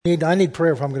I need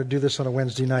prayer if I'm going to do this on a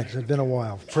Wednesday night. It's been a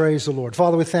while. Praise the Lord.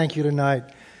 Father, we thank you tonight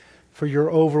for your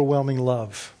overwhelming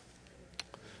love.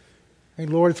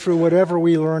 And Lord, through whatever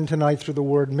we learn tonight through the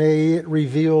Word, may it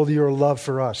reveal your love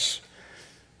for us,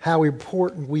 how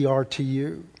important we are to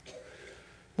you.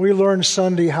 We learned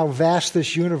Sunday how vast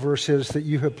this universe is that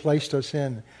you have placed us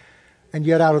in. And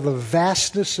yet out of the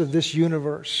vastness of this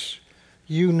universe,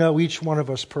 you know each one of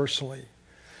us personally.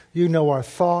 You know our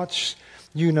thoughts.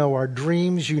 You know our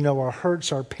dreams. You know our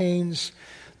hurts, our pains.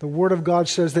 The Word of God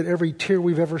says that every tear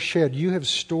we've ever shed, you have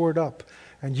stored up,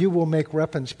 and you will make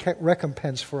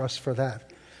recompense for us for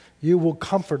that. You will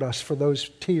comfort us for those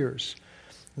tears.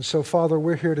 And so, Father,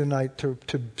 we're here tonight to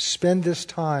spend this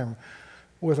time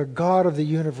with a God of the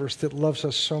universe that loves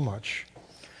us so much.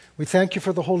 We thank you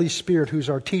for the Holy Spirit, who's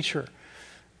our teacher.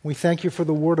 We thank you for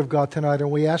the Word of God tonight, and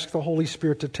we ask the Holy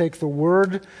Spirit to take the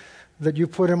Word that you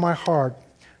put in my heart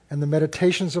and the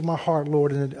meditations of my heart,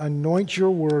 Lord, and anoint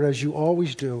your Word as you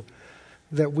always do,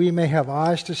 that we may have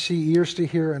eyes to see, ears to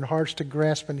hear, and hearts to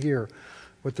grasp and hear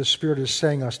what the Spirit is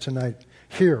saying us tonight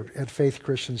here at Faith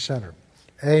Christian Center.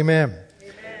 Amen.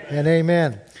 And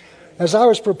amen. As I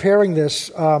was preparing this,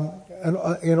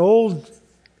 an old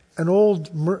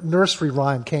nursery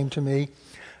rhyme came to me,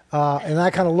 and I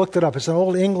kind of looked it up. It's an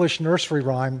old English nursery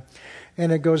rhyme,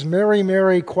 and it goes, "Mary,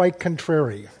 Mary, quite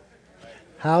contrary.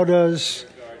 How does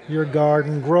your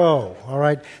garden grow?" All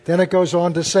right. Then it goes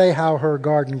on to say how her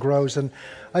garden grows. And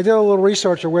I did a little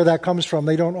research of where that comes from.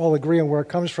 They don't all agree on where it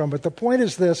comes from. But the point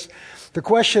is this. The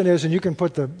question is, and you can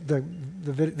put the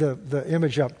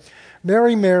image up.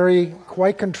 "Mary, Mary,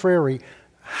 quite contrary.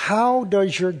 How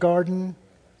does your garden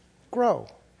grow?"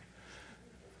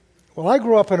 Well, I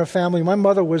grew up in a family. My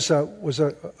mother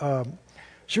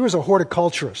she was a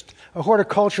horticulturist. A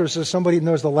horticulturist is somebody who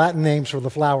knows the Latin names for the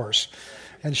flowers.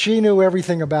 And she knew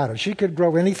everything about it. She could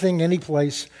grow anything, any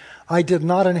place. I did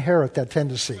not inherit that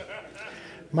tendency.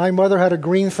 My mother had a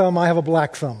green thumb. I have a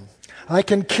black thumb. I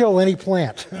can kill any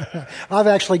plant. I've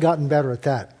actually gotten better at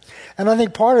that. And I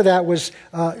think part of that was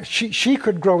she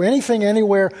could grow anything,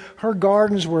 anywhere. Her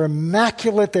gardens were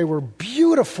immaculate. They were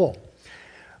beautiful.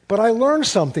 But I learned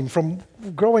something from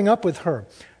growing up with her.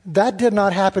 That did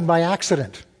not happen by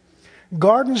accident.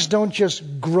 Gardens don't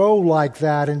just grow like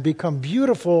that and become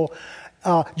beautiful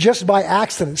just by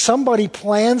accident. Somebody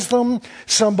plans them,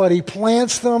 somebody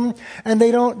plants them, and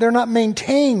they're not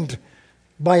maintained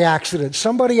by accident.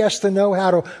 Somebody has to know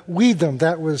how to weed them.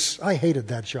 I hated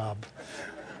that job.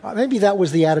 Maybe that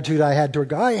was the attitude I had toward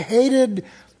God. I hated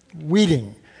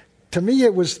weeding. To me,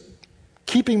 it was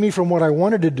keeping me from what I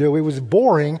wanted to do. It was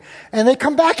boring, and they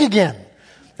come back again.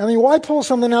 I mean, why pull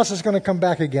something else that's going to come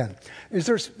back again?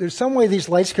 There's some way these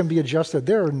lights can be adjusted?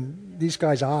 They're in these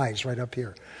guys' eyes right up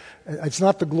here. It's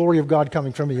not the glory of God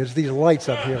coming from me. It's these lights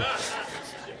up here.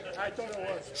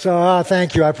 So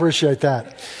thank you. I appreciate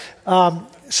that.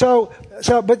 So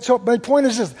my point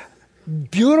is this.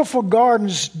 Beautiful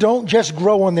gardens don't just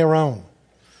grow on their own.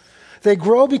 They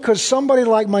grow because somebody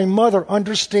like my mother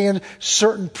understands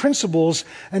certain principles,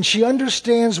 and she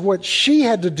understands what she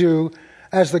had to do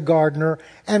as the gardener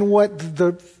and what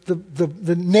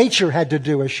the nature had to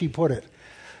do, as she put it.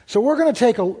 So we're going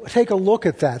to take a look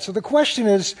at that. So the question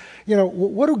is,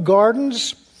 what do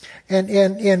gardens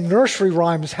and nursery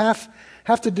rhymes have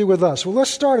to do with us? Well,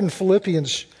 let's start in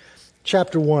Philippians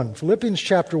chapter 1. Philippians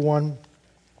chapter 1.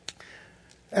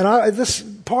 And this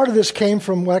part of this came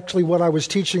from actually what I was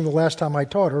teaching the last time I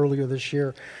taught earlier this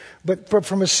year, but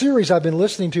from a series I've been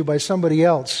listening to by somebody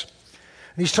else.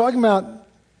 And he's talking about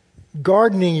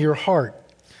gardening your heart.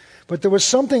 But there was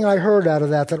something I heard out of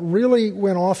that really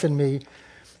went off in me.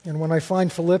 And when I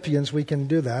find Philippians, we can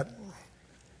do that.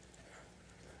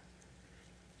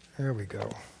 There we go.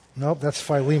 Nope, that's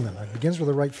Philemon. It begins with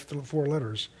the right 4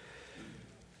 letters.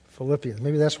 Philippians.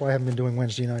 Maybe that's why I haven't been doing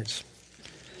Wednesday nights.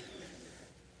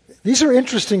 These are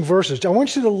interesting verses. I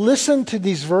want you to listen to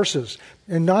these verses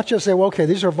and not just say, well, okay,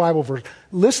 these are Bible verses.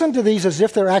 Listen to these as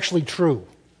if they're actually true.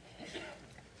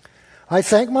 "I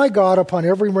thank my God upon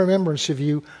every remembrance of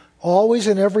you, always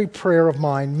in every prayer of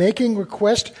mine, making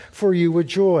request for you with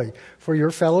joy, for your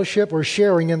fellowship or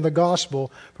sharing in the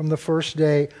gospel from the first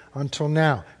day until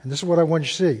now." And this is what I want you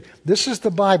to see. This is the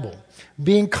Bible.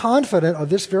 "Being confident of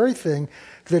this very thing,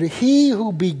 that he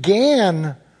who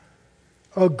began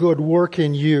a good work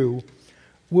in you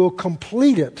will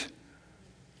complete it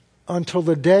until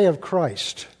the day of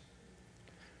Christ."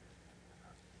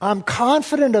 I'm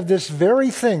confident of this very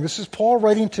thing. This is Paul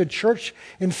writing to a church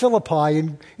in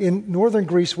Philippi in northern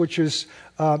Greece, which is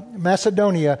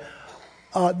Macedonia.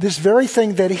 This very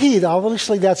thing that he,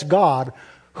 obviously that's God,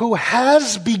 who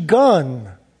has begun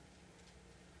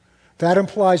That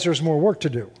implies there's more work to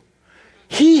do.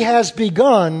 He has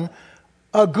begun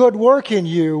a good work in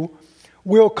you,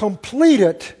 will complete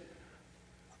it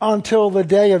until the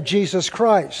day of Jesus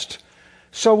Christ.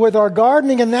 So with our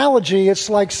gardening analogy, it's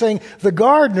like saying the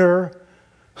gardener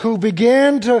who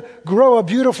began to grow a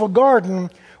beautiful garden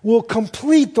will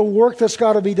complete the work that's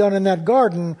got to be done in that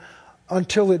garden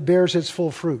until it bears its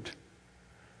full fruit.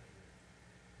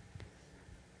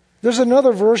 There's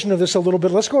another version of this a little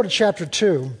bit. Let's go to chapter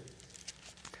 2,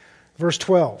 verse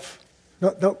 12.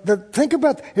 Think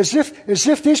about as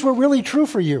if these were really true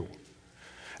for you.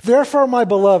 Therefore, my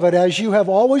beloved, as you have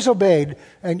always obeyed,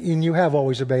 and you have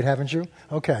always obeyed, haven't you?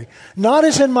 Okay. Not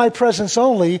as in my presence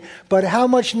only, but how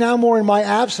much now more in my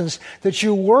absence, that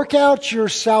you work out your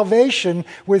salvation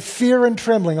with fear and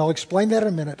trembling. I'll explain that in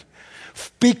a minute.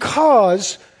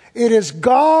 Because it is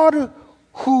God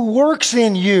who works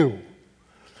in you,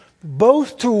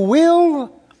 both to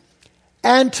will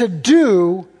and to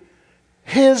do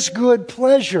His good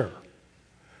pleasure.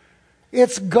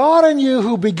 It's God in you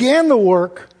who began the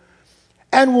work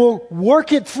and will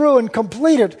work it through and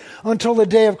complete it until the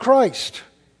day of Christ.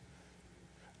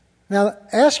 Now,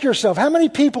 ask yourself, how many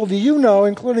people do you know,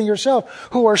 including yourself,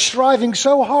 who are striving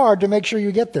so hard to make sure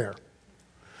you get there?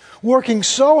 Working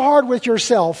so hard with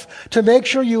yourself to make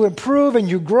sure you improve and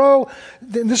you grow.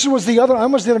 This was I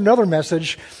almost did another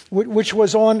message, which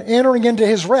was on entering into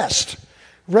His rest.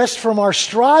 Rest from our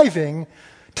striving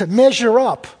to measure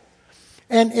up.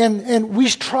 And we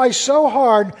try so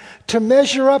hard to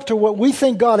measure up to what we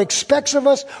think God expects of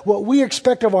us, what we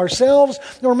expect of ourselves,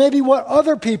 or maybe what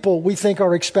other people we think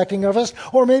are expecting of us,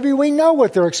 or maybe we know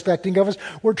what they're expecting of us.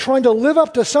 We're trying to live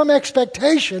up to some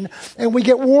expectation, and we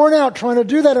get worn out trying to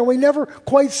do that, and we never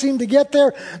quite seem to get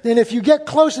there. And if you get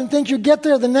close and think you get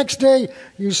there, the next day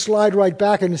you slide right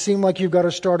back and it seems like you've got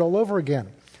to start all over again.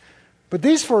 But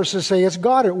these verses say it's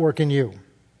God at work in you.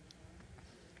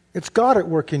 It's God at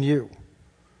work in you.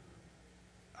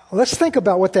 Let's think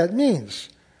about what that means.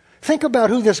 Think about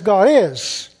who this God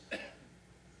is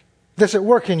that's at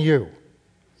work in you.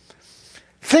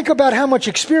 Think about how much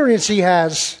experience He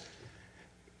has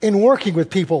in working with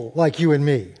people like you and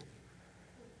me.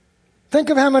 Think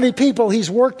of how many people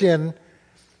He's worked in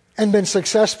and been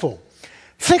successful.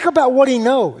 Think about what He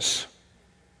knows.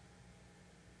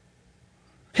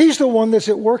 He's the one that's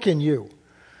at work in you.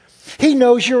 He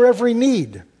knows your every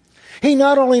need. He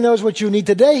not only knows what you need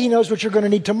today, He knows what you're going to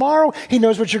need tomorrow. He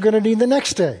knows what you're going to need the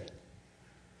next day.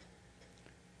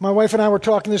 My wife and I were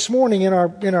talking this morning in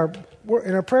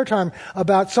our prayer time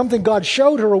about something God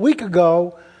showed her a week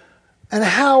ago, and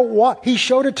how He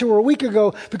showed it to her a week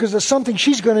ago because of something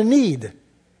she's going to need.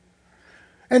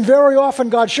 And very often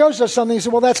God shows us something and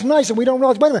says, well, that's nice, and we don't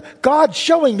realize, wait a minute, God's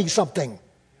showing me something.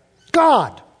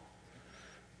 God.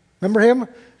 Remember Him?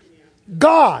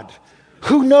 God,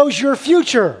 who knows your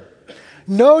future.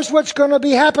 Knows what's going to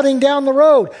be happening down the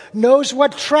road, knows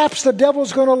what traps the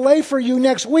devil's going to lay for you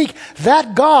next week.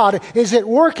 That God is at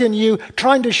work in you,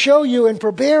 trying to show you and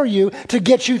prepare you to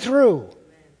get you through.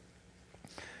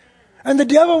 And the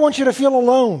devil wants you to feel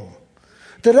alone.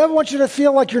 The devil wants you to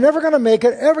feel like you're never going to make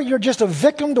it, you're just a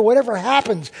victim to whatever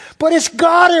happens. But it's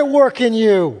God at work in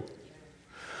you,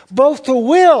 both to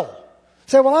will.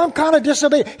 Say, well, I'm kind of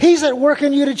disobeying. He's at work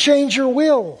in you to change your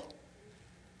will.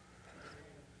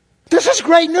 This is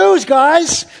great news,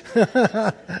 guys.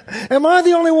 Am I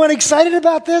the only one excited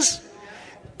about this?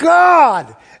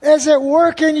 God is at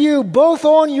work in you, both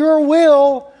on your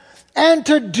will and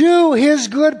to do His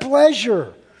good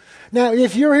pleasure. Now,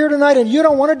 if you're here tonight and you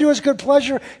don't want to do His good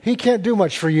pleasure, He can't do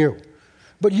much for you.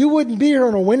 But you wouldn't be here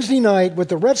on a Wednesday night with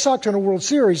the Red Sox in a World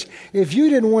Series if you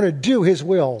didn't want to do His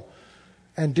will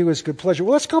and do His good pleasure.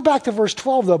 Well, let's go back to verse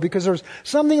 12, though, because there's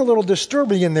something a little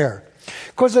disturbing in there.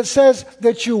 Because it says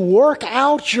that you work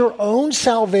out your own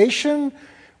salvation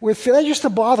with fear. That used to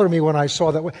bother me when I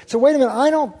saw that. So wait a minute,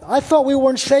 I thought we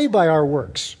weren't saved by our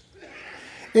works.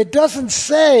 It doesn't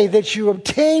say that you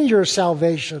obtain your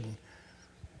salvation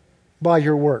by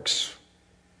your works.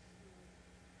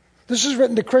 This is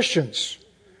written to Christians.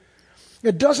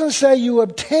 It doesn't say you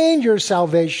obtain your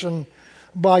salvation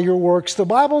by your works. The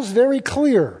Bible's very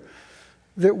clear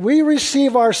that we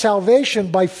receive our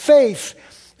salvation by faith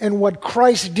and what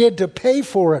Christ did to pay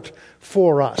for it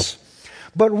for us.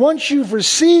 But once you've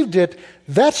received it,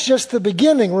 that's just the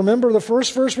beginning. Remember the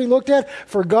first verse we looked at?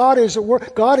 For God is at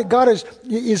work. God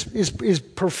is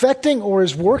perfecting or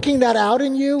is working that out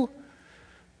in you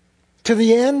to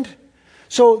the end.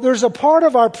 So there's a part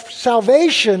of our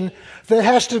salvation that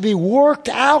has to be worked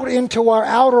out into our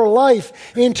outer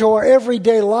life, into our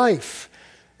everyday life.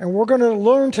 And we're going to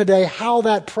learn today how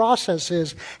that process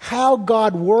is, how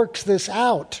God works this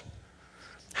out.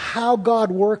 how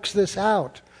God works this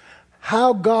out,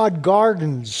 how God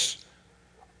gardens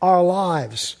our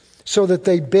lives so that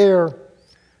they bear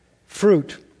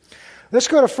fruit. Let's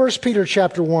go to 1 Peter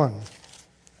chapter 1.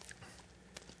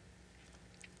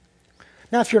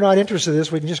 Now, if you're not interested in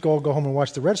this, we can just go home and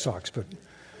watch the Red Sox, but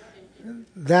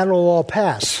that'll all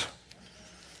pass.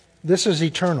 This is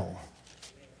eternal.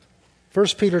 1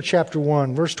 Peter chapter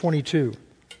 1, verse 22.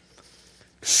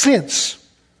 Since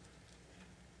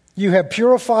you have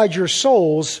purified your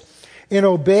souls in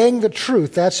obeying the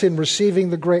truth, that's in receiving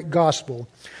the great gospel,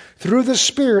 through the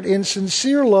Spirit in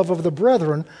sincere love of the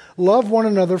brethren, love one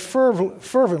another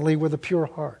fervently with a pure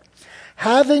heart.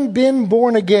 Having been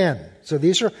born again, so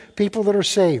these are people that are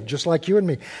saved, just like you and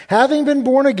me. Having been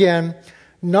born again,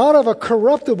 not of a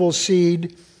corruptible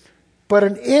seed, but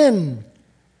an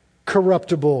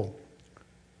incorruptible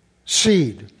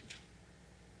seed.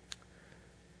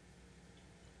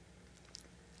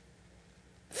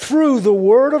 Through the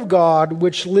Word of God,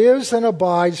 which lives and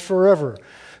abides forever.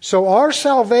 So our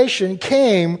salvation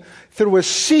came through a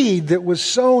seed that was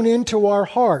sown into our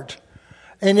heart.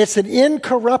 And it's an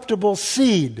incorruptible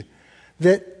seed,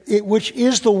 which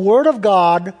is the Word of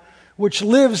God, which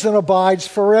lives and abides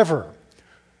forever.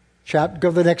 Go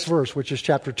to the next verse, which is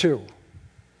chapter 2.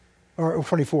 Or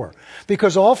 24.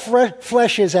 Because all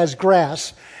flesh is as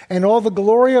grass, and all the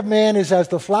glory of man is as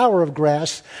the flower of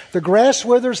grass. The grass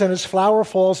withers and its flower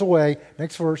falls away.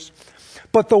 Next verse.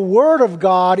 But the word of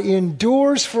God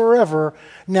endures forever.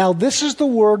 Now this is the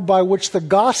word by which the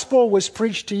gospel was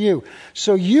preached to you.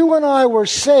 So you and I were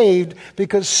saved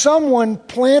because someone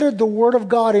planted the word of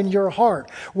God in your heart.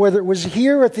 Whether it was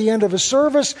here at the end of a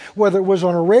service, whether it was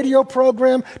on a radio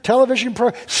program, television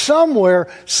program, somewhere,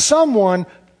 someone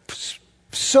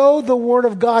sowed the Word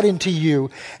of God into you,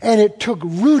 and it took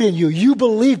root in you. You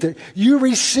believed it. You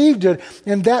received it.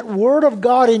 And that Word of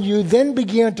God in you then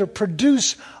began to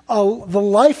produce the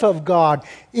life of God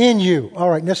in you. All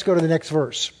right, let's go to the next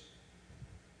verse.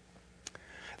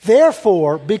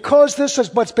 Therefore, because this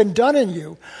is what's been done in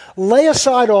you, lay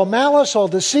aside all malice, all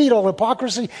deceit, all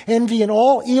hypocrisy, envy, and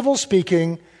all evil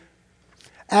speaking.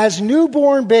 As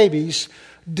newborn babies,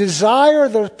 desire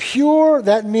the pure,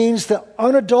 that means the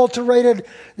unadulterated,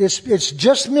 it's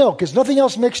just milk, there's nothing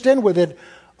else mixed in with it,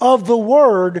 of the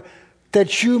word,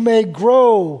 that you may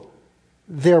grow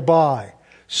thereby.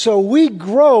 So we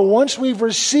grow, once we've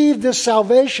received this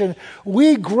salvation,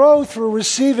 we grow through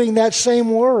receiving that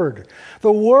same word.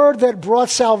 The word that brought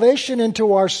salvation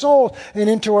into our soul and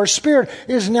into our spirit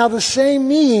is now the same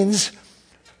means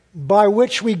by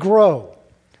which we grow.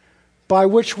 By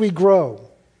which we grow.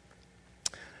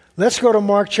 Let's go to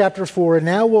Mark chapter 4, and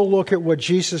now we'll look at what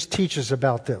Jesus teaches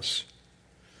about this.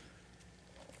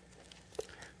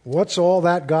 What's all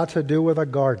that got to do with a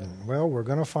garden? Well, we're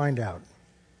going to find out.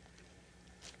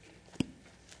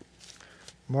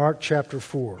 Mark chapter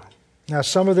 4. Now,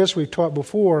 some of this we've taught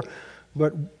before,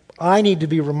 but I need to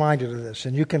be reminded of this,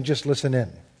 and you can just listen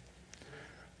in.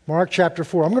 Mark chapter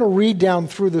 4. I'm going to read down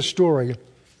through the story,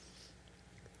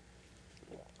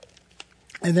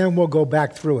 and then we'll go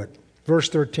back through it. Verse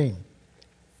 13.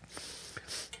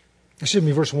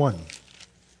 Verse 1.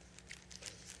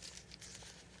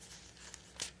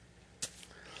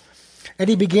 And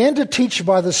he began to teach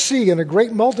by the sea, and a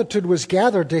great multitude was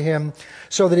gathered to him,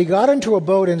 so that he got into a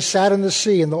boat and sat in the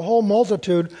sea, and the whole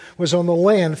multitude was on the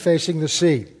land facing the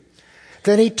sea.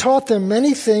 Then he taught them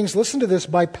many things, listen to this,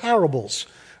 by parables.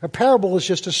 A parable is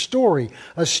just a story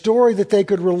that they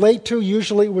could relate to.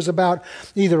 Usually it was about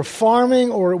either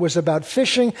farming or it was about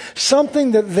fishing,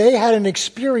 something that they had an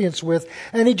experience with.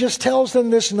 And he just tells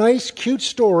them this nice, cute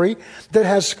story that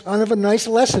has kind of a nice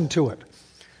lesson to it.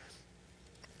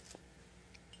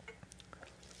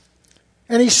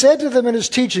 And he said to them in his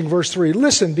teaching, verse 3,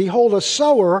 listen, behold, a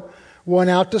sower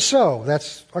went out to sow.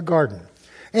 That's a garden.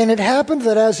 And it happened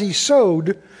that as he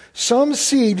sowed, some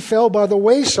seed fell by the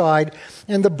wayside,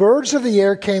 and the birds of the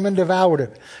air came and devoured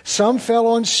it. Some fell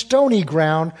on stony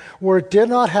ground where it did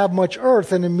not have much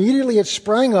earth, and immediately it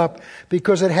sprang up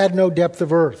because it had no depth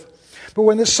of earth. But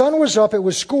when the sun was up, it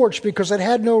was scorched because it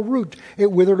had no root.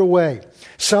 It withered away.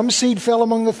 Some seed fell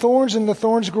among the thorns, and the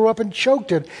thorns grew up and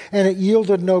choked it, and it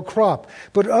yielded no crop.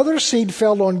 But other seed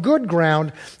fell on good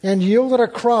ground and yielded a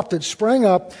crop that sprang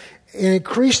up and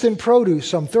increased in produce,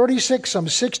 some 36, some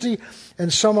 60,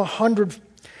 and some 100.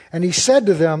 And he said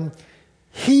to them,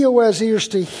 he who has ears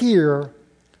to hear,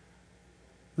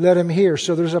 let him hear.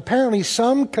 So there's apparently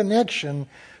some connection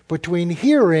between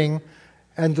hearing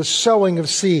and the sowing of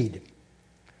seed.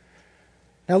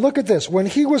 Now look at this. When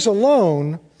he was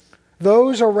alone,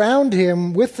 those around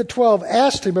him with the 12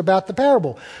 asked him about the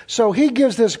parable. So he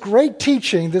gives this great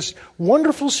teaching, this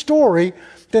wonderful story.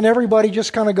 Then everybody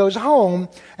just kind of goes home,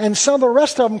 and some of the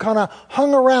rest of them kind of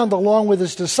hung around along with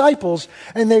his disciples,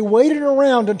 and they waited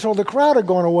around until the crowd had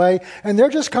gone away, and they're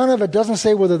just kind of, it doesn't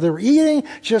say whether they're eating,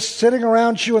 just sitting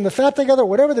around chewing the fat together,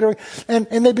 whatever they're doing,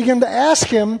 and they begin to ask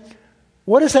him,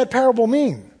 what does that parable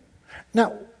mean?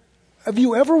 Now, have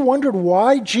you ever wondered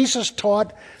why Jesus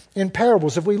taught in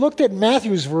parables? If we looked at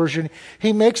Matthew's version,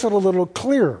 he makes it a little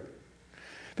clearer,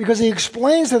 because he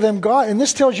explains to them God, and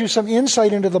this tells you some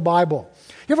insight into the Bible.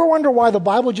 You ever wonder why the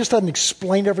Bible just doesn't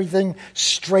explain everything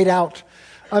straight out?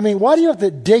 I mean, why do you have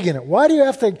to dig in it? Why do you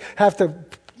have to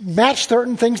match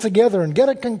certain things together and get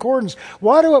a concordance?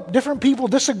 Why do different people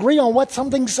disagree on what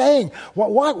something's saying?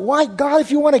 Why God,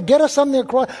 if you want to get us something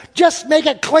across, just make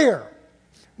it clear.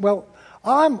 Well,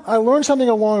 I learned something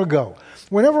long ago.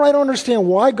 Whenever I don't understand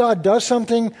why God does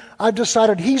something, I've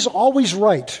decided He's always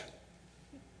right.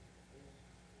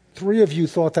 3 of you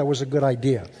thought that was a good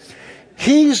idea.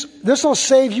 This will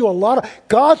save you a lot of...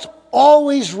 God's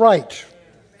always right.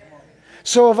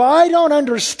 So if I don't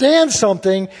understand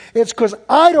something, it's because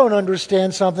I don't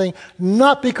understand something,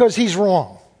 not because He's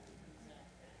wrong.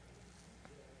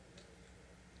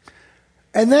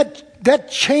 And that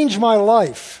changed my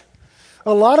life.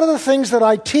 A lot of the things that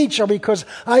I teach are because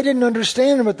I didn't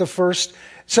understand them at the first,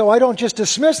 so I don't just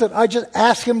dismiss it. I just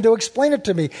ask Him to explain it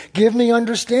to me. Give me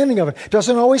understanding of it. It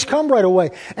doesn't always come right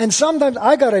away. And sometimes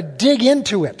I got to dig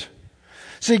into it.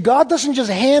 See, God doesn't just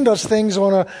hand us things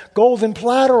on a golden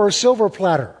platter or a silver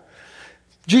platter.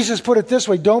 Jesus put it this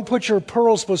way, don't put your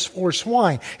pearls before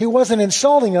swine. He wasn't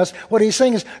insulting us. What He's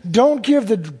saying is, don't give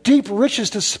the deep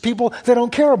riches to people that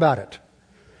don't care about it.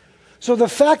 So the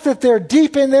fact that they're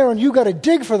deep in there and you got to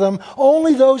dig for them,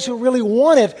 only those who really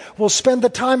want it will spend the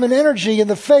time and energy and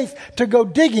the faith to go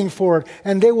digging for it,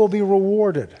 and they will be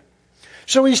rewarded.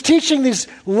 So He's teaching these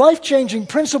life-changing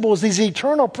principles, these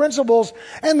eternal principles,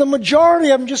 and the majority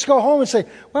of them just go home and say,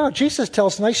 wow, Jesus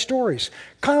tells nice stories.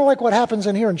 Kind of like what happens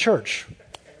in here in church.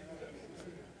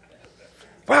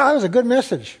 Wow, that was a good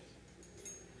message.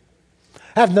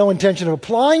 I have no intention of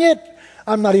applying it.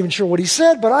 I'm not even sure what he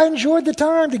said, but I enjoyed the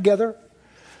time together.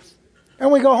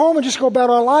 And we go home and just go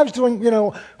about our lives doing,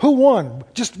 who won?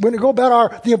 Just when we go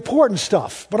about the important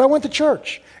stuff. But I went to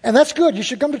church. And that's good. You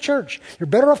should come to church. You're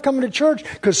better off coming to church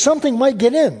because something might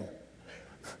get in.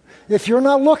 If you're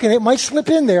not looking, it might slip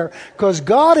in there because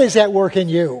God is at work in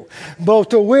you, both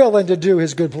to will and to do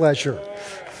His good pleasure.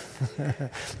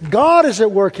 God is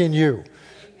at work in you.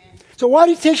 So why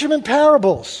do you teach them in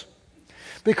parables?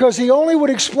 Because He only would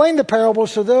explain the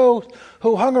parables to those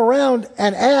who hung around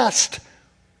and asked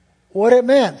what it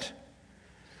meant.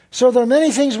 So there are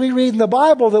many things we read in the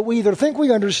Bible that we either think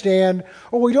we understand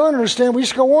or we don't understand. We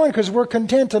just go on because we're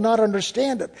content to not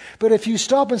understand it. But if you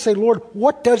stop and say, Lord,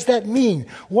 what does that mean?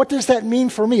 What does that mean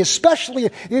for me? Especially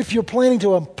if you're planning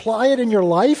to apply it in your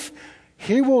life,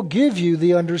 He will give you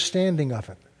the understanding of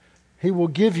it. He will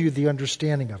give you the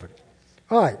understanding of it.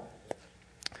 All right.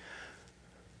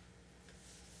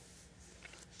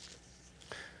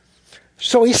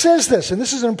 So He says this, and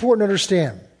this is important to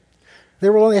understand. They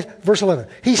were only, verse 11.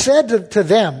 He said to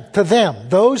them,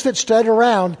 those that stood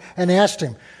around and asked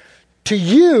Him, to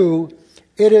you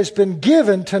it has been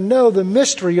given to know the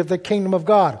mystery of the kingdom of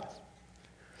God.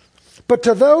 But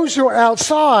to those who are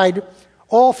outside,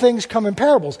 all things come in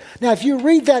parables. Now, if you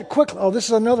read that quickly, this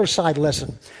is another side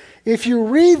lesson. If you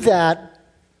read that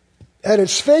at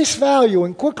its face value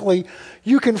and quickly,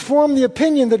 you can form the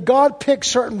opinion that God picked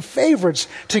certain favorites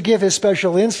to give His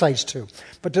special insights to.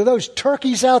 But to those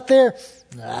turkeys out there,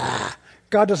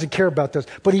 God doesn't care about those.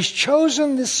 But He's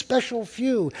chosen this special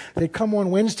few that come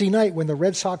on Wednesday night when the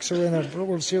Red Sox are in a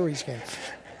World Series game.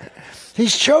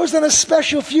 He's chosen a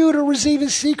special few to receive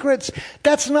His secrets.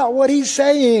 That's not what He's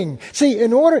saying. See,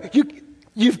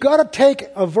 you've got to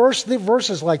take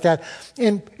verses like that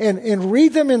and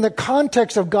read them in the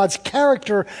context of God's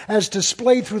character as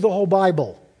displayed through the whole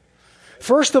Bible.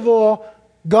 First of all,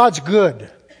 God's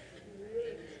good.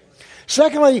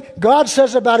 Secondly, God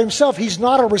says about Himself, He's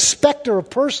not a respecter of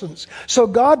persons. So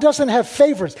God doesn't have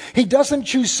favorites. He doesn't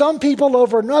choose some people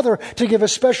over another to give a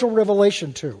special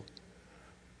revelation to.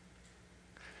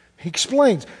 He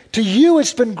explains, to you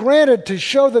it's been granted to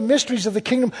show the mysteries of the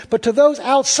kingdom, but to those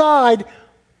outside,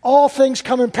 all things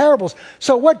come in parables.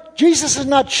 So what Jesus is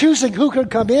not choosing who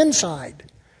could come inside.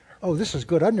 Oh, this is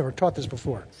good. I've never taught this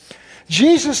before.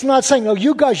 Jesus is not saying,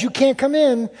 you guys, you can't come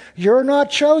in. You're not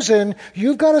chosen.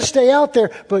 You've got to stay out there.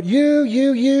 But you,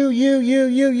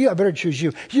 I better choose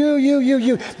you.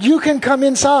 You can come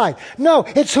inside. No,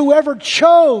 it's whoever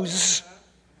chose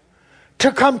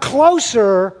to come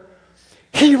closer,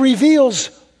 he reveals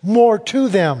more to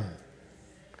them.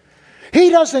 He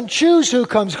doesn't choose who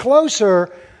comes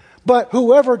closer, but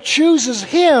whoever chooses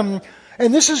him,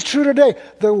 and this is true today,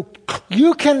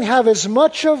 you can have as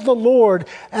much of the Lord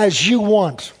as you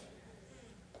want.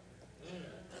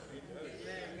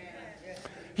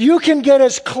 You can get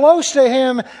as close to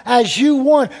him as you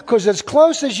want, because as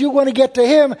close as you want to get to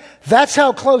him, that's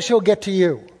how close he'll get to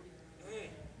you.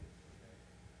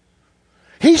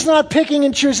 He's not picking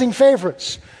and choosing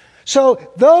favorites. So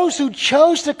those who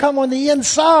chose to come on the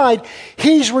inside,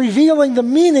 he's revealing the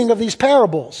meaning of these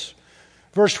parables.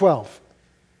 Verse 12.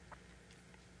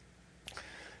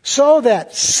 So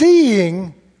that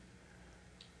seeing,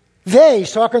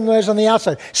 he's talking to those on the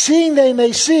outside, seeing they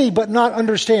may see but not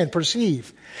understand,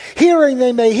 perceive. Hearing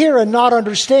they may hear and not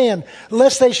understand,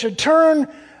 lest they should turn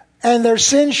and their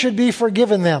sins should be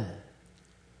forgiven them.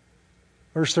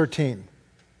 Verse 13.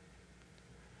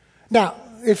 Now,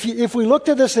 if we looked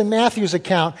at this in Matthew's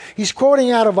account, he's quoting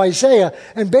out of Isaiah,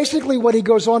 and basically what he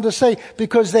goes on to say,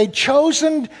 because they'd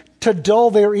chosen to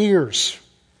dull their ears.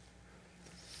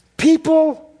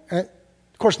 People, of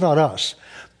course not us,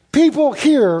 people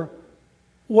hear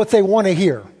what they want to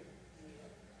hear.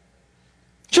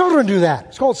 Children do that.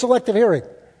 It's called selective hearing.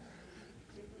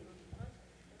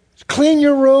 Clean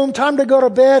your room, time to go to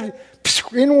bed,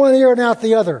 in one ear and out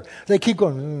the other. They keep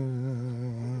going.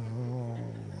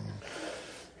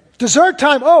 Dessert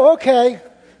time, oh, okay.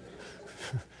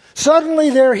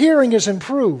 Suddenly their hearing is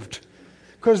improved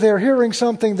because they're hearing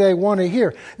something they want to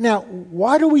hear. Now,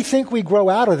 why do we think we grow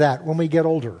out of that when we get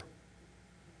older?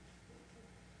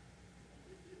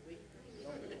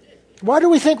 Why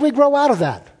do we think we grow out of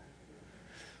that?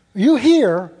 You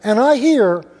hear, and I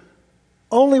hear,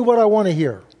 only what I want to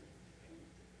hear.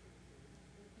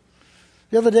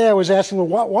 The other day I was asking,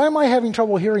 well, why am I having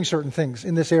trouble hearing certain things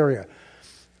in this area?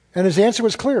 And his answer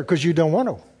was clear, because you don't want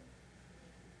to.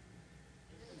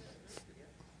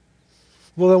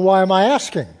 Well, then why am I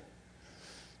asking?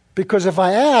 Because if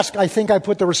I ask, I think I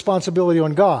put the responsibility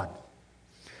on God.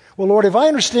 Well, Lord, if I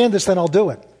understand this, then I'll do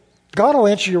it. God will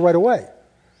answer you right away.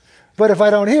 But if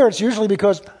I don't hear, it's usually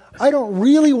because I don't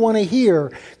really want to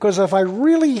hear. Because if I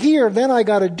really hear, then I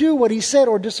got to do what he said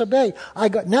or disobey.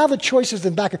 Now the choice is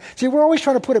in back. See, we're always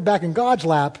trying to put it back in God's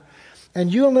lap,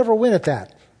 and you'll never win at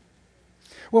that.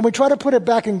 When we try to put it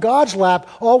back in God's lap,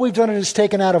 all we've done is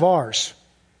taken out of ours.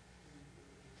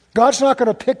 God's not going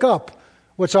to pick up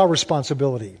what's our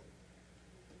responsibility.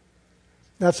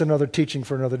 That's another teaching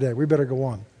for another day. We better go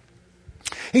on.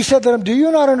 He said to them, do you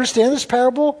not understand this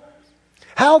parable?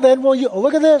 How then will you...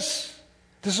 Look at this.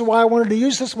 This is why I wanted to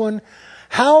use this one.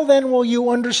 How then will you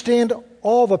understand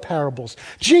all the parables?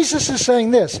 Jesus is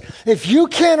saying this. If you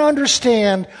can't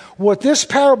understand what this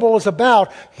parable is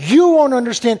about, you won't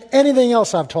understand anything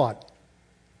else I've taught.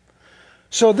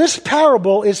 So this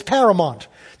parable is paramount.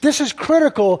 This is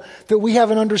critical that we have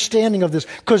an understanding of this,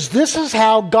 because this is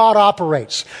how God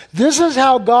operates. This is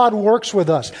how God works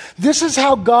with us. This is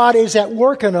how God is at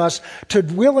work in us to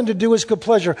will and to do his good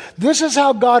pleasure. This is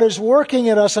how God is working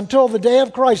in us until the day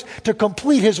of Christ to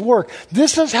complete his work.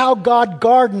 This is how God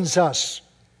gardens us.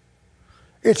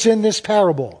 It's in this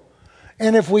parable.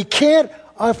 And if we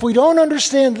don't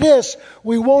understand this,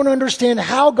 we won't understand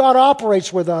how God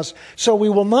operates with us, so we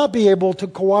will not be able to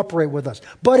cooperate with us.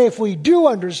 But if we do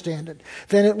understand it,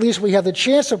 then at least we have the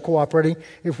chance of cooperating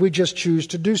if we just choose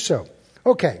to do so.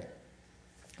 Okay.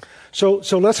 So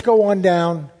let's go on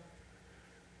down.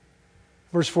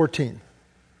 Verse 14.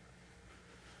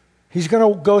 He's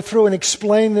going to go through and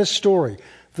explain this story.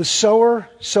 The sower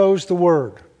sows the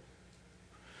word.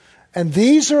 And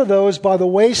these are those by the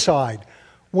wayside,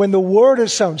 when the word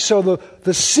is sown. So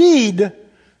the seed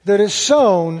that is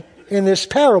sown in this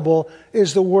parable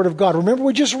is the word of God. Remember,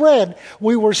 we just read,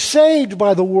 we were saved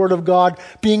by the word of God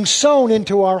being sown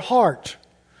into our heart.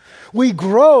 We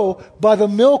grow by the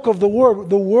milk of the word.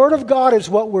 The word of God is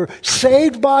what we're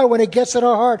saved by when it gets in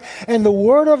our heart. And the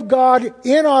word of God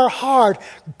in our heart,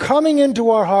 coming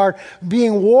into our heart,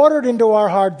 being watered into our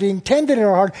heart, being tended in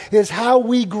our heart, is how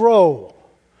we grow.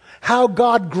 How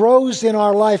God grows in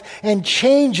our life and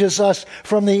changes us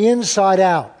from the inside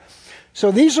out.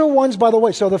 So these are ones, by the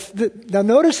way. So now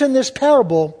notice in this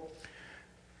parable,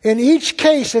 in each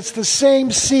case, it's the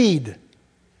same seed.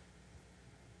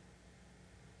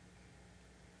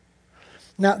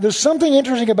 Now, there's something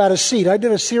interesting about a seed. I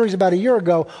did a series about a year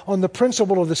ago on the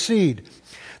principle of the seed.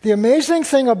 The amazing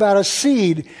thing about a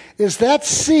seed is that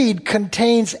seed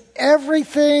contains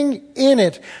everything in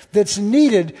it that's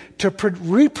needed to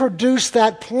reproduce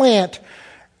that plant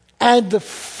and the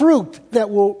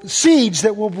seeds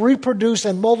that will reproduce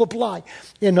and multiply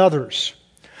in others.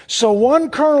 So one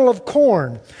kernel of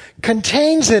corn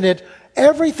contains in it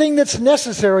everything that's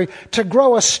necessary to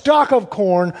grow a stalk of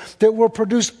corn that will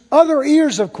produce other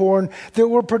ears of corn that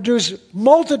will produce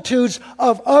multitudes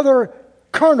of other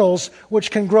kernels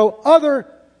which can grow other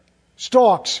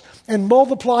stalks and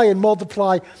multiply and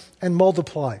multiply and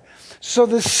multiply. So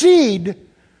the seed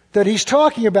that he's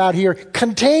talking about here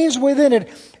contains within it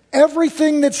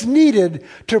everything that's needed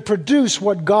to produce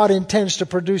what God intends to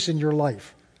produce in your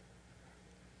life.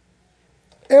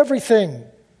 Everything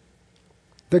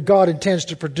that God intends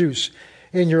to produce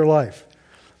in your life.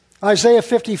 Isaiah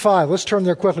 55, let's turn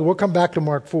there quickly. We'll come back to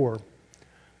Mark 4.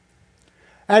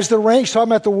 As the rain, he's talking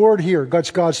about the word here,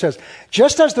 God says,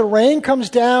 just as the rain comes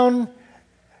down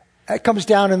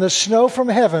and the snow from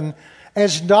heaven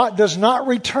does not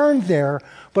return there,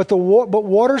 but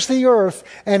waters the earth,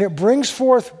 and it brings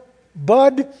forth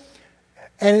bud,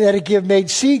 and that it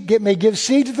may give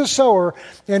seed to the sower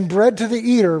and bread to the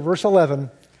eater, verse 11.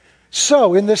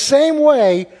 So, in the same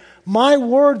way, my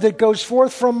word that goes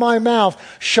forth from my mouth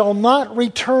shall not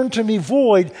return to me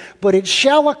void, but it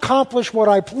shall accomplish what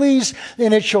I please,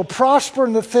 and it shall prosper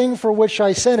in the thing for which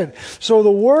I sent it. So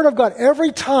the word of God,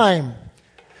 every time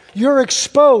you're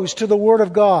exposed to the word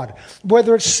of God,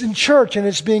 whether it's in church and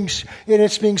it's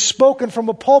being spoken from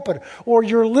a pulpit, or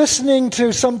you're listening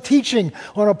to some teaching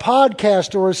on a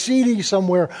podcast or a CD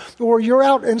somewhere, or you're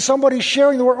out and somebody's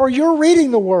sharing the word, or you're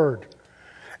reading the word.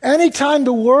 Anytime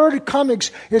the word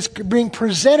is being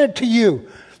presented to you,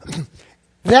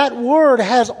 that word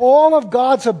has all of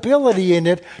God's ability in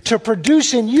it to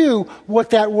produce in you what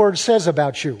that word says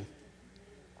about you.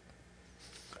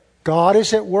 God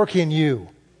is at work in you,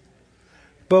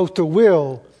 both to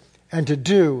will and to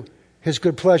do His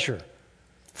good pleasure.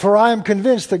 For I am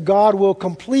convinced that God will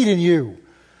complete in you.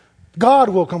 God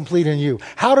will complete in you.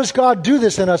 How does God do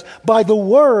this in us? By the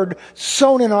word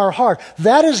sown in our heart.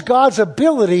 That is God's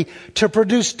ability to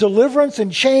produce deliverance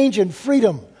and change and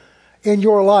freedom in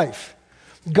your life.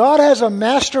 God has a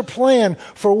master plan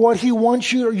for what He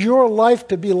wants your life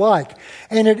to be like,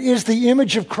 and it is the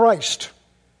image of Christ.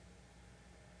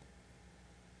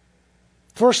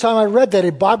 First time I read that,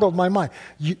 it boggled my mind.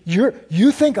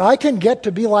 You think I can get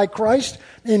to be like Christ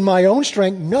in my own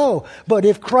strength? No. But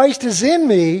if Christ is in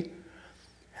me,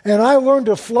 and I learn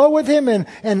to flow with Him and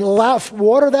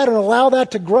water that and allow that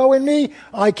to grow in me,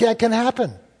 that can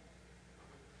happen.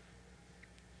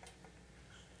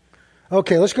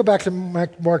 Okay, let's go back to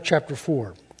Mark chapter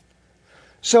 4.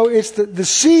 So it's the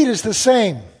seed is the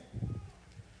same.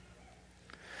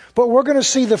 But we're going to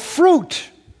see the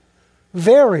fruit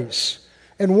varies.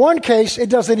 In one case, it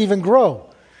doesn't even grow.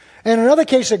 In another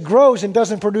case, it grows and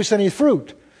doesn't produce any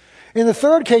fruit. In the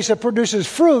third case, it produces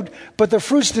fruit, but the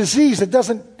fruit's diseased. It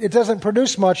doesn't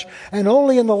produce much. And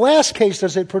only in the last case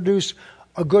does it produce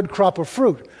a good crop of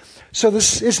fruit. So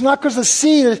it's not because the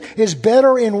seed is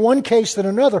better in one case than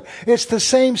another. It's the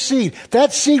same seed.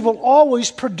 That seed will always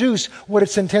produce what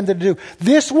it's intended to do.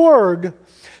 This word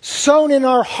sown in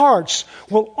our hearts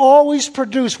will always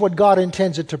produce what God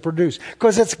intends it to produce.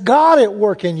 Because it's God at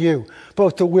work in you,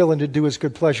 both to will and to do His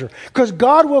good pleasure. Because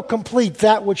God will complete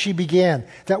that which He began,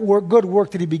 good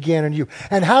work that He began in you.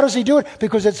 And how does He do it?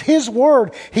 Because it's His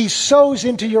word He sows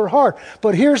into your heart.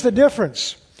 But here's the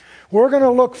difference. We're going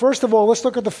to look, first of all, let's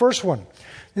look at the first one.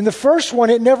 In the first one,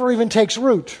 it never even takes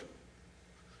root.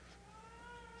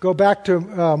 Go back to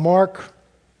Mark,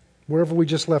 wherever we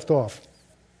just left off.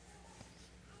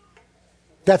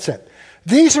 That's it.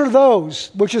 These are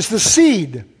those, which is the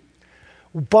seed,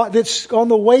 but it's on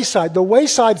the wayside. The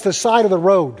wayside's the side of the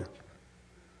road.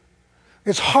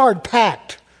 It's hard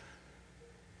packed.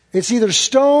 It's either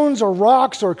stones or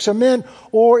rocks or cement,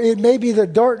 or it may be the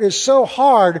dirt is so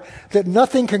hard that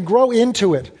nothing can grow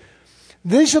into it.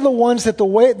 These are the ones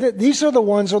these are the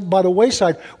ones by the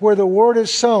wayside where the word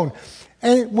is sown.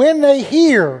 And when they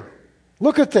hear,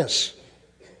 look at this.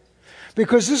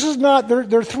 Because this is not,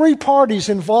 there are three parties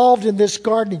involved in this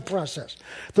gardening process.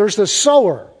 There's the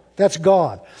sower, that's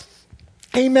God.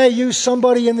 He may use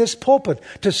somebody in this pulpit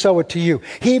to sow it to you.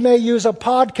 He may use a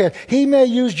podcast. He may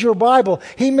use your Bible.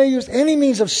 He may use any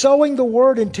means of sowing the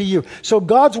word into you. So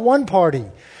God's one party.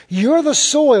 You're the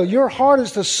soil. Your heart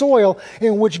is the soil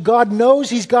in which God knows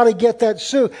He's got to get that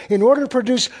soil in order to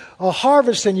produce a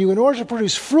harvest in you, in order to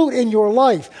produce fruit in your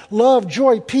life, love,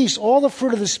 joy, peace, all the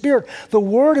fruit of the Spirit. The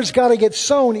word has got to get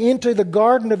sown into the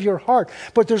garden of your heart.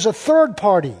 But there's a third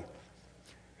party,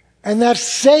 and that's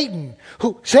Satan.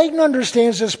 Satan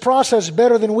understands this process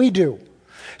better than we do.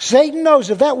 Satan knows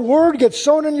if that word gets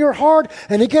sown in your heart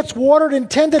and it gets watered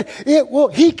and tended,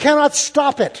 he cannot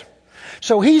stop it.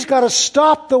 So he's got to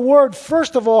stop the word,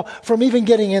 first of all, from even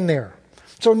getting in there.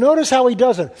 So notice how he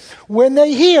does it. When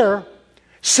they hear,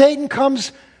 Satan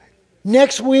comes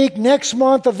next week, next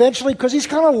month, eventually, because he's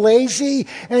kind of lazy,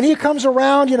 and he comes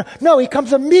around, No, he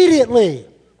comes immediately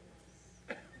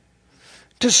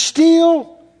to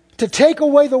steal, to take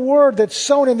away the word that's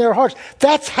sown in their hearts.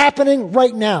 That's happening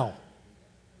right now.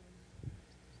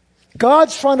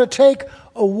 God's trying to take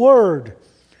a word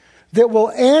that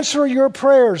will answer your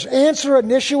prayers, answer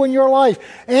an issue in your life,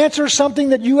 answer something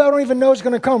that you don't even know is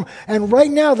going to come. And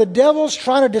right now, the devil's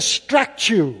trying to distract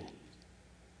you.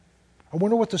 I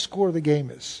wonder what the score of the game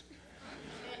is.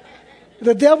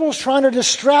 The devil's trying to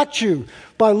distract you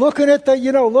by looking at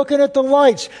the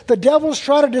lights. The devil's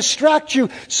trying to distract you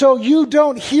so you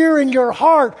don't hear in your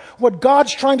heart what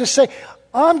God's trying to say.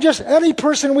 Any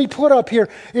person we put up here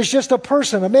is just a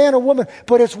person, a man, a woman,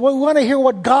 but we want to hear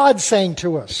what God's saying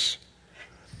to us.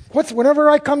 Whenever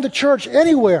I come to church,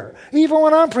 anywhere, even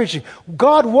when I'm preaching,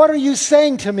 God, what are you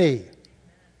saying to me?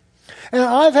 And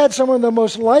I've had some of the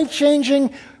most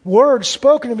life-changing words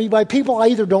spoken to me by people I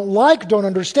either don't like, don't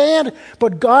understand,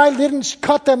 but God didn't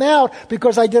cut them out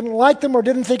because I didn't like them or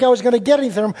didn't think I was going to get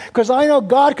anything from them, because I know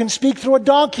God can speak through a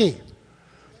donkey.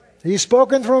 He's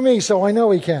spoken through me, so I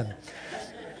know He can.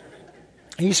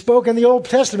 He spoke in the Old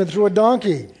Testament through a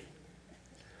donkey.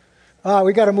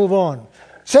 We got to move on.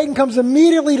 Satan comes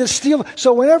immediately to steal.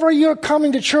 So whenever you're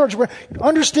coming to church,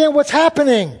 understand what's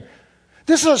happening.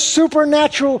 This is a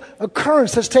supernatural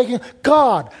occurrence that's taking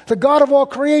God, the God of all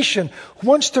creation,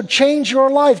 wants to change your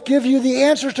life, give you the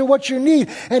answers to what you need.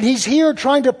 And He's here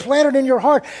trying to plant it in your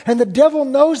heart. And the devil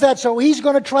knows that, so he's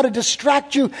going to try to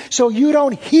distract you so you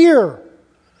don't hear.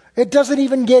 It doesn't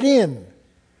even get in.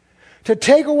 To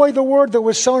take away the word that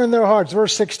was sown in their hearts.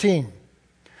 Verse 16.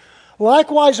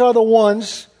 Likewise are the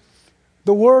words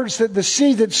that the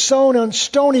seed that's sown on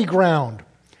stony ground.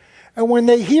 And when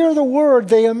they hear the word,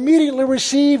 they immediately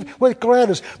receive with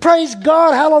gladness. Praise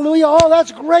God, hallelujah, oh,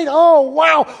 that's great, oh,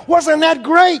 wow, wasn't that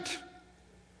great?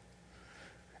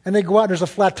 And they go out and there's a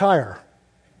flat tire.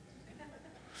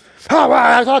 Oh,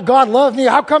 I thought God loved me.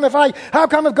 How come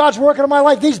if God's working in my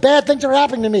life, these bad things are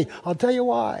happening to me? I'll tell you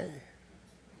why.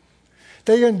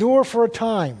 They endure for a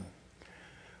time.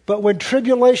 But when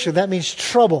tribulation, that means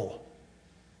trouble,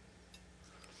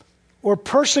 or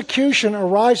persecution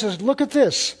arises, look at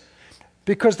this,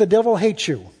 because the devil hates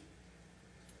you.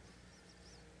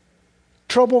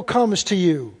 Trouble comes to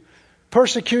you.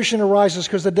 Persecution arises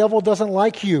because the devil doesn't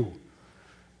like you.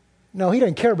 No, he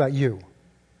doesn't care about you.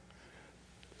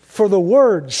 For the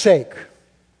word's sake.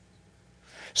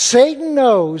 Satan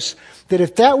knows that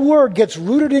if that word gets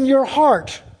rooted in your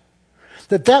heart,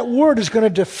 that word is going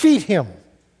to defeat him.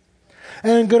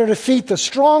 And going to defeat the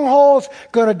strongholds,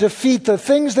 going to defeat the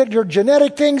things that your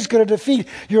genetic things, going to defeat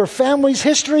your family's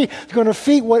history, going to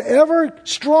defeat whatever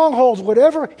strongholds,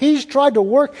 whatever he's tried to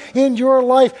work in your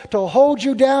life to hold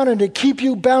you down and to keep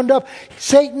you bound up.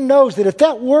 Satan knows that if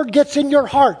that word gets in your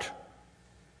heart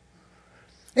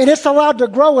and it's allowed to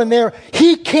grow in there,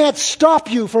 he can't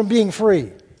stop you from being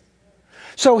free.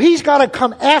 So he's got to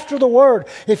come after the word.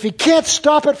 If he can't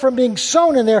stop it from being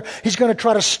sown in there, he's going to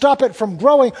try to stop it from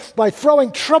growing by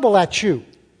throwing trouble at you.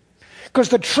 Because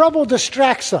the trouble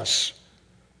distracts us.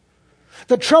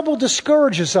 The trouble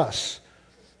discourages us.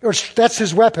 Or that's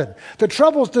his weapon. The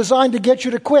trouble is designed to get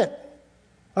you to quit.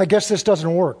 I guess this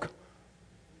doesn't work.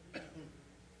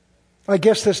 I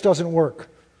guess this doesn't work.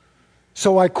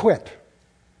 So I quit.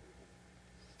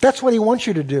 That's what he wants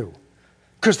you to do.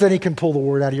 Because then he can pull the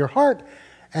word out of your heart.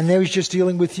 And now he's just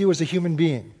dealing with you as a human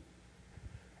being.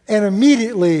 And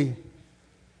immediately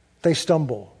they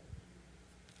stumble.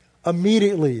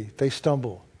 Immediately they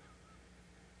stumble.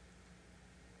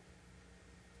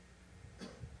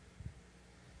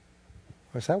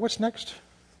 Is that what's next?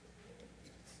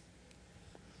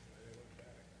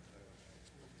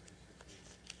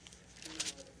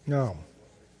 No.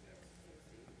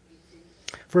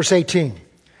 Verse 18.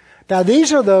 Now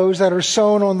these are those that are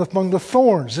sown among the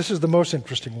thorns. This is the most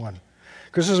interesting one,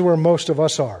 because this is where most of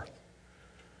us are.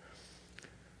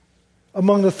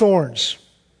 Among the thorns.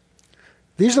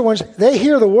 These are the ones, they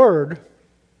hear the word.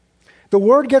 The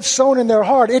word gets sown in their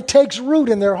heart. It takes root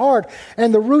in their heart,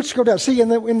 and the roots go down. See,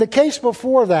 in the case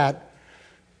before that,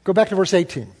 go back to verse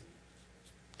 18.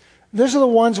 These are the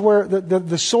ones where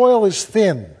the soil is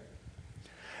thin.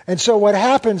 And so what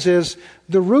happens is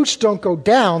the roots don't go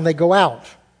down, they go out.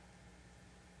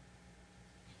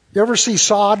 You ever see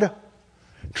sod?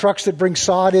 Trucks that bring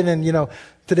sod in and,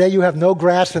 today you have no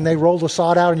grass and they roll the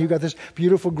sod out and you got this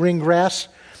beautiful green grass.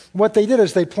 What they did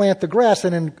is they plant the grass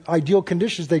and in ideal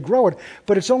conditions they grow it,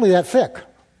 but it's only that thick.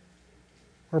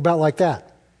 are about like that.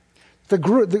 The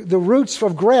roots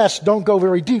of grass don't go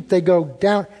very deep. They go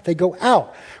down, they go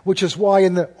out, which is why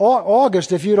in the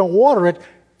August, if you don't water it,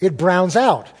 it browns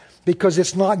out because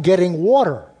it's not getting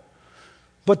water.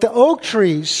 But the oak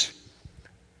trees,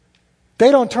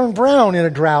 they don't turn brown in a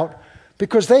drought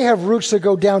because they have roots that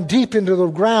go down deep into the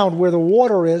ground where the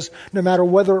water is, no matter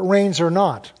whether it rains or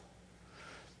not.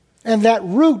 And that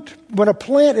root, when a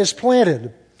plant is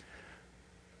planted,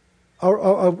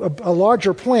 a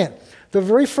larger plant, the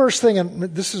very first thing, and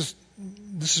this is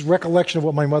recollection of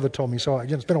what my mother told me, so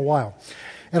it's been a while,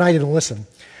 and I didn't listen,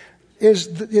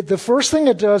 is the first thing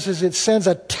it does is it sends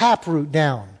a taproot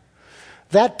down.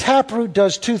 That taproot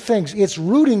does two things. It's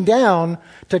rooting down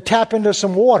to tap into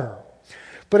some water,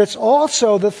 but it's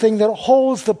also the thing that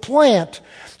holds the plant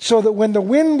so that when the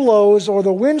wind blows or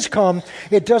the winds come,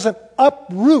 it doesn't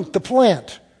uproot the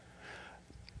plant.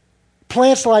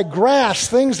 Plants like grass,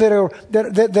 things that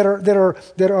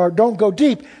don't go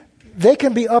deep, they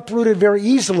can be uprooted very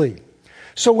easily.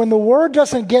 So when the word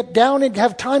doesn't get down and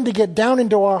have time to get down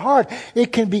into our heart,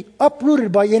 it can be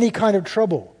uprooted by any kind of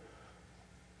trouble.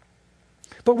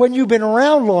 But when you've been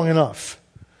around long enough,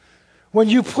 when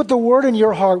you put the word in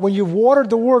your heart, when you've watered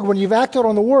the word, when you've acted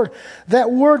on the word, that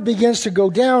word begins to go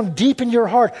down deep in your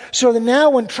heart so that now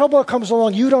when trouble comes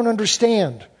along, you don't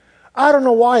understand. I don't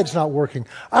know why it's not working.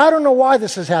 I don't know why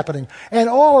this is happening. And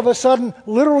all of a sudden,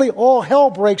 literally all hell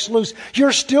breaks loose.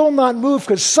 You're still not moved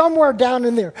because somewhere down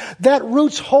in there, that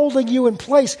root's holding you in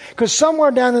place because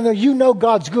somewhere down in there, you know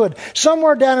God's good.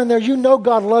 Somewhere down in there, you know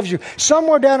God loves you.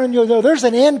 Somewhere down in you, there's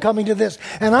an end coming to this.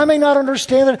 And I may not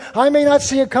understand it. I may not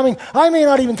see it coming. I may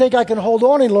not even think I can hold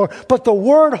on any longer. But the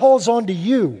Word holds on to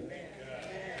you.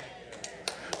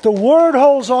 The Word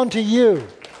holds on to you.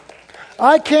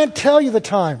 I can't tell you the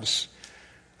times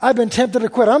I've been tempted to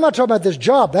quit. I'm not talking about this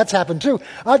job. That's happened too.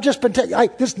 I've just been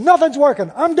nothing's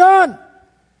working. I'm done.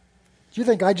 You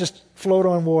think I just float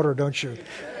on water, don't you?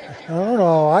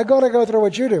 No. I got to go through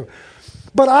what you do.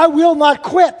 But I will not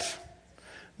quit.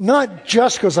 Not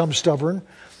just because I'm stubborn.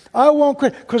 I won't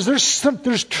quit because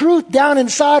there's truth down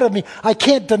inside of me I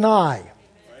can't deny.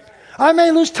 I may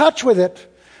lose touch with it.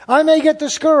 I may get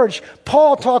discouraged.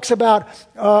 Paul talks about,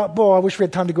 I wish we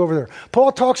had time to go over there.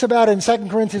 Paul talks about in 2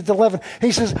 Corinthians 11,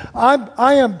 he says,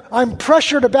 I'm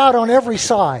pressured about on every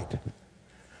side,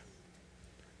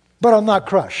 but I'm not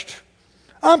crushed.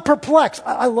 I'm perplexed.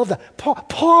 I love that.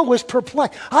 Paul was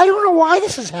perplexed. I don't know why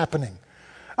this is happening.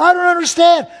 I don't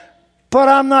understand, but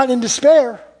I'm not in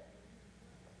despair.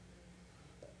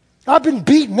 I've been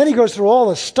beaten. Then he goes through all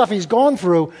the stuff he's gone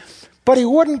through. But he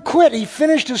wouldn't quit. He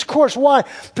finished his course. Why?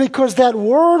 Because that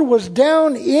word was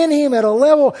down in him at a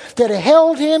level that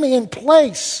held him in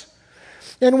place.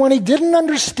 And when he didn't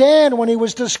understand, when he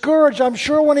was discouraged, I'm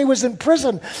sure when he was in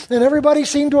prison and everybody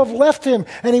seemed to have left him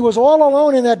and he was all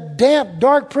alone in that damp,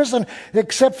 dark prison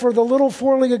except for the little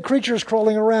four-legged creatures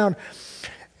crawling around,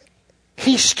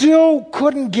 he still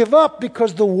couldn't give up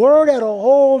because the word had a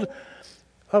hold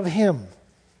of him.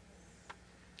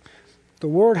 The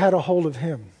word had a hold of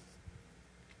him.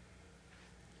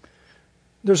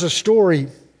 There's a story,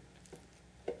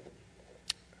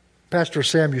 Pastor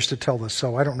Sam used to tell this,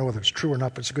 so I don't know whether it's true or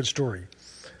not, but it's a good story.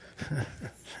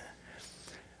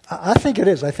 I think it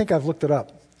is. I think I've looked it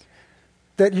up.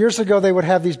 That years ago they would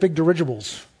have these big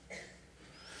dirigibles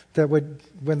that would,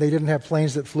 when they didn't have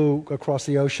planes that flew across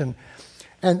the ocean,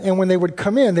 and when they would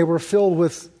come in, they were filled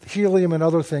with helium and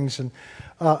other things, and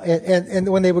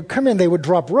when they would come in, they would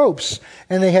drop ropes,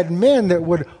 and they had men that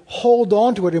would hold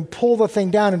onto it and pull the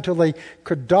thing down until they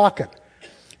could dock it.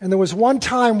 And there was one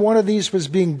time one of these was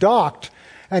being docked,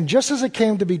 and just as it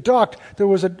came to be docked, there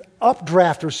was an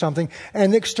updraft or something,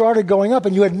 and it started going up,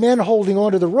 and you had men holding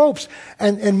onto the ropes,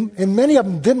 and many of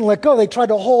them didn't let go. They tried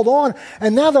to hold on,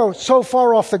 and now they're so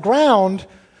far off the ground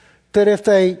that if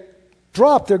they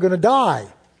drop, they're going to die.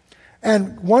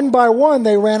 And one by one,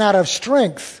 they ran out of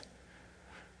strength.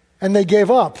 And they gave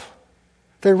up.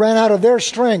 They ran out of their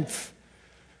strength.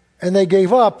 And they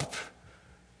gave up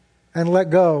and let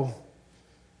go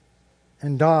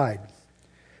and died.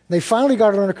 They finally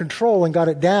got it under control and got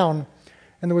it down.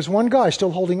 And there was one guy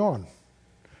still holding on.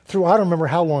 Through, I don't remember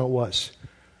how long it was.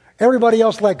 Everybody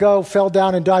else let go, fell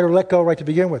down and died, or let go right to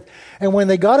begin with. And when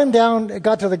they got him down,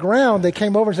 got to the ground, they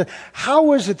came over and said,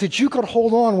 "How is it that you could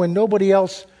hold on when nobody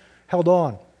else held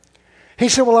on?" He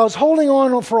said, "Well, I was holding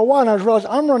on for a while and I realized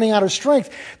I'm running out of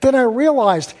strength. Then I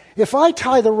realized if I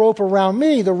tie the rope around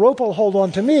me, the rope will hold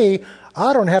on to me.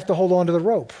 I don't have to hold on to the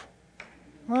rope."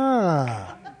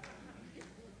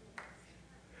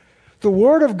 The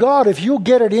Word of God, if you'll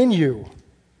get it in you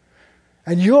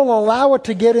and you'll allow it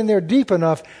to get in there deep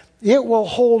enough, it will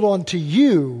hold on to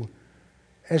you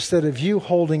instead of you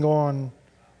holding on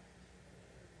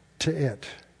to it.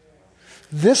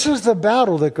 This is the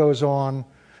battle that goes on.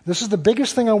 This is the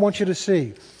biggest thing I want you to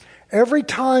see. Every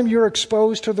time you're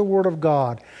exposed to the Word of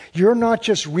God, you're not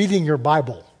just reading your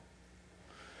Bible.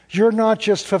 You're not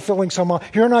just fulfilling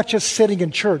you're not just sitting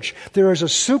in church. There is a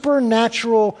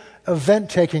supernatural event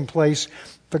taking place.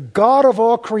 The God of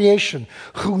all creation,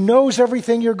 who knows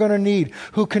everything you're going to need,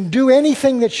 who can do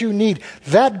anything that you need,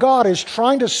 that God is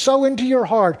trying to sow into your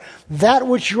heart that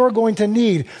which you're going to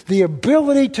need, the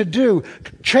ability to do,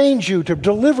 to change you, to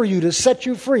deliver you, to set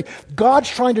you free. God's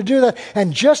trying to do that,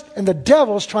 and the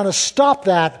devil's trying to stop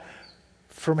that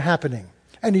from happening.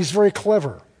 And he's very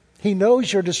clever. He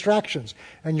knows your distractions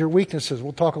and your weaknesses.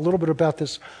 We'll talk a little bit about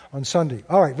this on Sunday.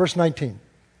 All right, verse 19.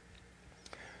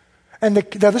 And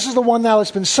now this is the one now that's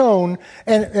been sown,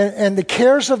 and the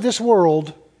cares of this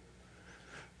world,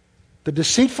 the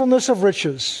deceitfulness of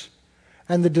riches,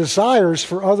 and the desires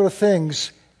for other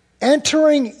things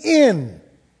entering in.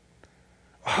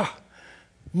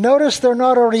 Notice they're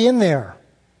not already in there.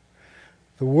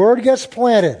 The word gets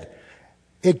planted.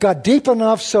 It got deep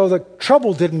enough so the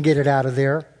trouble didn't get it out of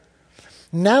there.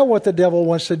 Now what the devil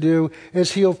wants to do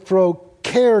is he'll throw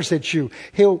cares at you.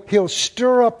 He'll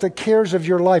stir up the cares of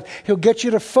your life. He'll get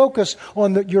you to focus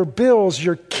on your bills,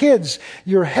 your kids,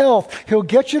 your health. He'll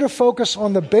get you to focus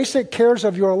on the basic cares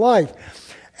of your life,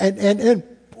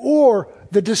 or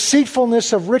the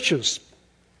deceitfulness of riches.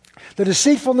 The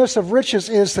deceitfulness of riches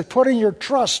is the putting your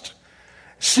trust,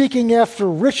 seeking after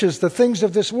riches, the things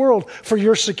of this world, for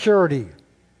your security.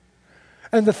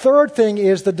 And the third thing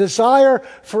is the desire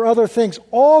for other things.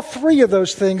 All three of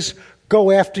those things go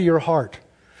after your heart.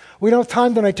 We don't have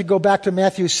time tonight to go back to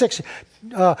Matthew 6.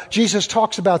 Jesus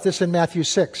talks about this in Matthew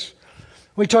 6.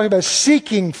 We talk about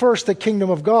seeking first the kingdom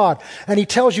of God. And he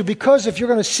tells you, because if you're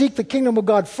going to seek the kingdom of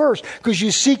God first, because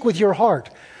you seek with your heart,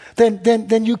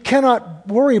 then you cannot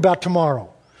worry about tomorrow.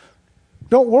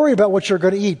 Don't worry about what you're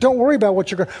going to eat. Don't worry about what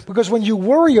you're going to... Because when you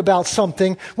worry about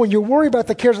something, when you worry about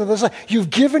the cares of this life, you've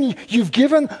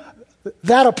given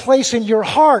that a place in your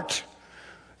heart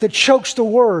that chokes the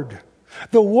word.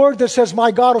 The word that says,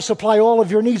 my God will supply all of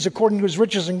your needs according to his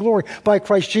riches and glory by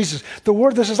Christ Jesus. The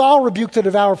word that says, I'll rebuke the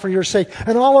devourer for your sake,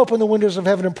 and I'll open the windows of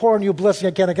heaven and pour on you a blessing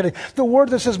I cannot get. The word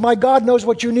that says, my God knows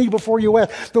what you need before you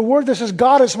ask. The word that says,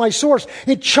 God is my source.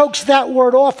 It chokes that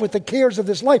word off with the cares of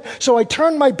this life. So I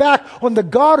turn my back on the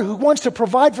God who wants to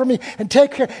provide for me and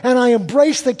take care, and I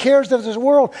embrace the cares of this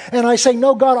world. And I say,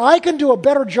 no, God, I can do a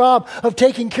better job of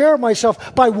taking care of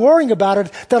myself by worrying about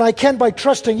it than I can by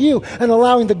trusting you and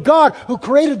allowing the God who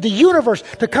created the universe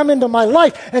to come into my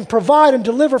life and provide and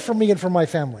deliver for me and for my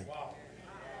family.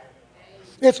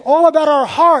 It's all about our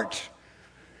heart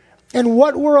and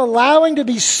what we're allowing to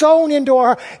be sown into our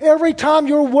heart. Every time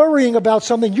you're worrying about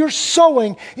something, you're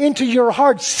sowing into your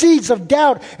heart seeds of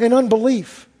doubt and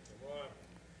unbelief.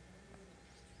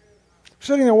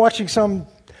 Sitting there watching some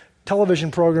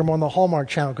television program on the Hallmark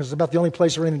Channel, because it's about the only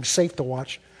place where anything's safe to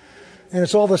watch. And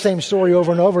it's all the same story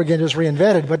over and over again, just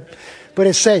reinvented, but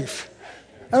it's safe.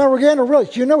 And we're getting to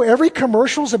realize, you know, every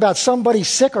commercial is about somebody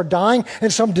sick or dying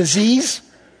and some disease.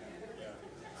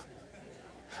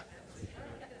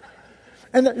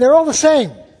 And they're all the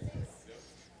same.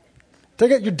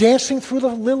 You're dancing through the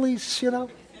lilies, you know.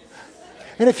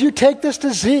 And if you take this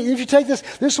disease, if you take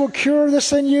this will cure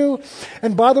this in you.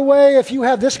 And by the way, if you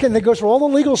have this, and it goes through all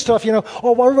the legal stuff, you know,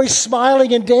 everybody's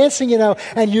smiling and dancing, you know,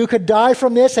 and you could die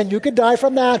from this and you could die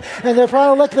from that. And they're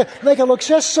trying to make it look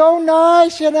just so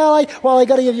nice, you know, I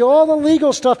got to give you all the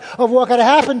legal stuff of what could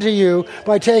happen to you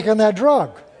by taking that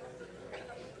drug.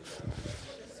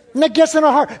 And that gets in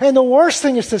our heart. And the worst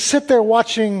thing is to sit there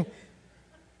watching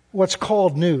what's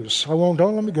called news.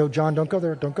 Don't let me go, John, don't go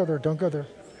there, don't go there, don't go there.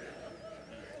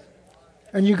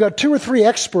 And you got 2 or 3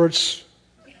 experts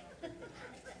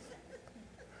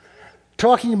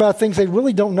talking about things they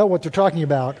really don't know what they're talking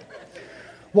about,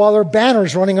 while there are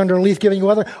banners running underneath giving you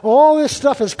other. All this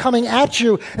stuff is coming at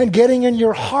you and getting in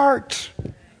your heart.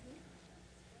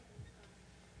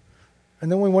 And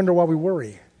then we wonder why we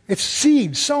worry. It's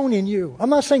seed sown in you. I'm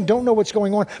not saying don't know what's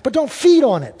going on, but don't feed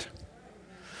on it.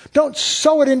 Don't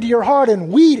sow it into your heart and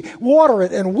water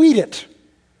it and weed it.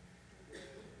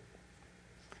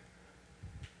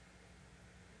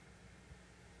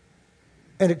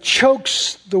 And it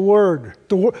chokes the word.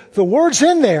 The word's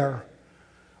in there,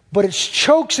 but it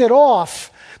chokes it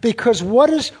off, because what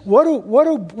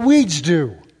do weeds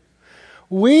do?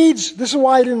 Weeds, this is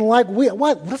why I didn't like weeds.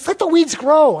 Let's let the weeds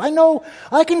grow.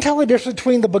 I can tell the difference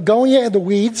between the begonia and the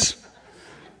weeds.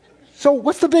 So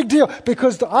what's the big deal?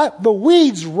 Because the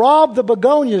weeds rob the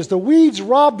begonias, the weeds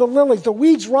rob the lilies, the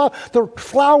weeds rob the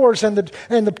flowers and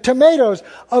the tomatoes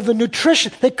of the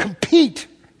nutrition. They compete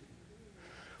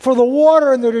for the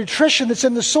water and the nutrition that's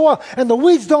in the soil, and the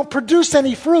weeds don't produce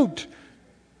any fruit.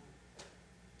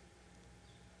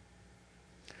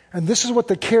 And this is what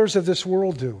the cares of this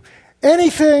world do.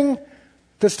 Anything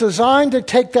that's designed to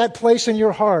take that place in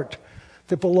your heart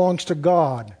that belongs to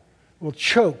God will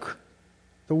choke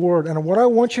the Word. And what I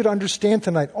want you to understand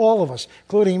tonight, all of us,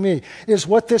 including me, is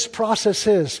what this process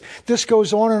is. This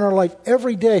goes on in our life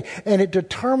every day, and it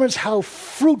determines how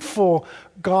fruitful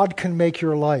God can make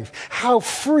your life. How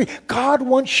free. God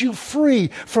wants you free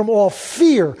from all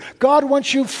fear. God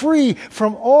wants you free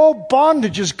from all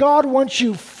bondages. God wants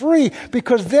you free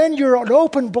because then you're an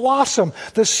open blossom.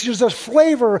 There's a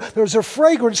flavor, there's a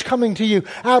fragrance coming to you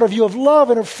out of you of love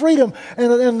and of freedom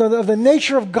and of the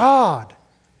nature of God.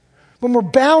 When we're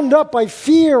bound up by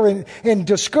fear and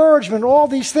discouragement, all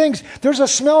these things, there's a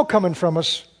smell coming from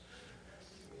us.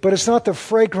 But it's not the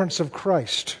fragrance of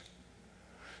Christ.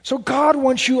 So God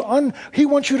wants you, He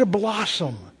wants you to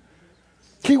blossom.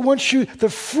 He wants you,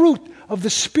 the fruit of the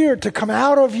Spirit to come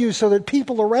out of you so that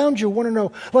people around you want to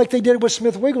know, like they did with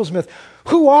Smith Wigglesmith,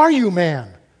 who are you,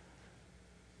 man?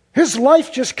 His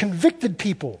life just convicted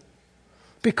people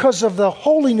because of the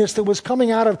holiness that was coming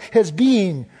out of his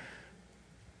being.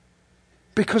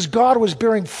 Because God was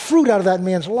bearing fruit out of that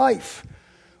man's life.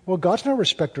 Well, God's no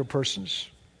respecter of persons.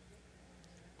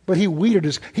 But he weeded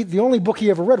the only book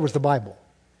he ever read was the Bible.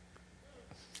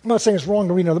 I'm not saying it's wrong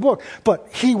to read another book, but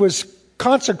he was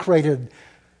consecrated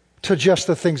to just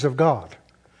the things of God.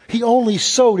 He only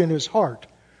sowed in his heart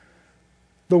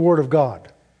the Word of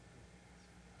God.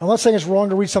 I'm not saying it's wrong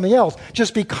to read something else.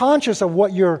 Just be conscious of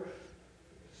what you're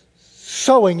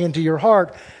sowing into your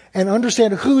heart and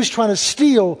understand who's trying to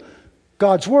steal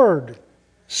God's Word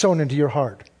sown into your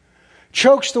heart.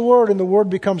 Chokes the Word and the Word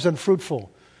becomes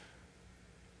unfruitful.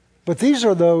 But these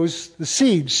are the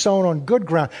seeds sown on good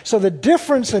ground. So the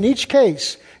difference in each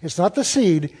case, it's not the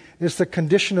seed, it's the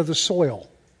condition of the soil.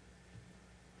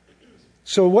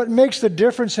 So what makes the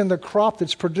difference in the crop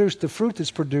that's produced, the fruit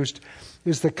that's produced,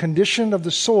 is the condition of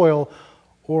the soil,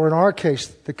 or in our case,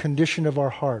 the condition of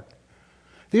our heart.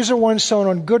 These are ones sown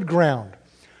on good ground.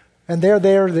 And they're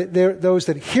those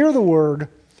that hear the Word,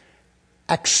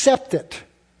 accept it,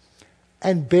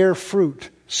 and bear fruit.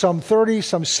 Some 30,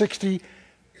 some 60,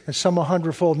 and some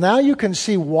 100-fold. Now you can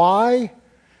see why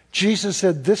Jesus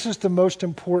said, this is the most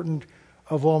important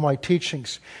of all my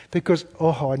teachings. Because,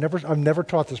 I've never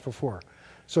taught this before.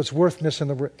 So it's worth missing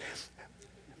the...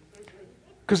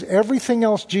 Because everything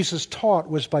else Jesus taught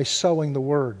was by sowing the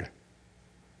Word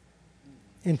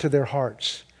into their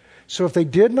hearts. So if they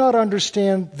did not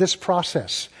understand this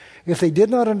process, if they did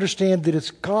not understand that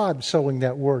it's God sowing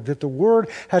that Word, that the Word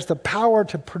has the power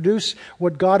to produce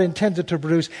what God intended to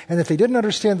produce, and if they didn't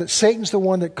understand that Satan's the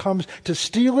one that comes to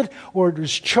steal it or to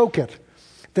choke it,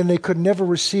 then they could never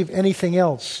receive anything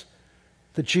else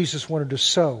that Jesus wanted to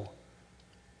sow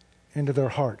into their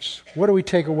hearts. What do we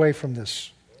take away from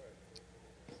this?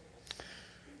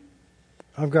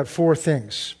 I've got 4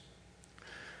 things.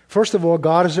 First of all,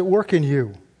 God is at work in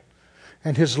you.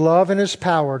 And His love and His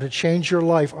power to change your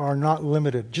life are not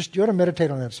limited. You ought to meditate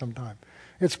on that sometime.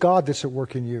 It's God that's at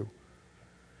work in you.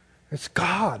 It's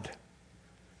God.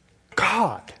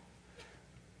 God.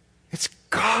 It's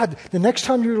God. The next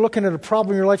time you're looking at a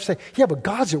problem in your life, say, yeah, but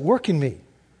God's at work in me.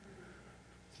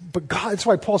 But God, that's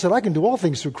why Paul said, I can do all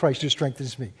things through Christ who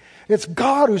strengthens me. It's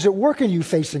God who's at work in you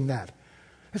facing that.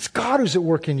 It's God who's at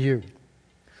work in you.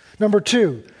 Number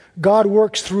 2, God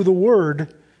works through the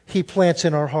Word He plants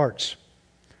in our hearts.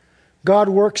 God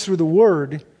works through the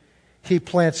Word He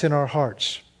plants in our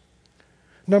hearts.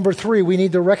 Number 3, we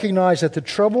need to recognize that the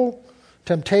trouble,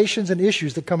 temptations, and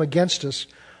issues that come against us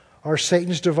are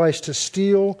Satan's device to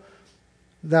steal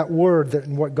that Word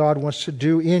and what God wants to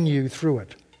do in you through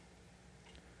it.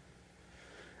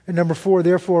 And number 4,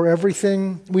 therefore,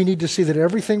 we need to see that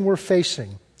everything we're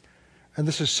facing, and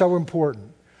this is so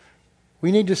important,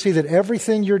 we need to see that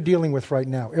everything you're dealing with right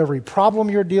now, every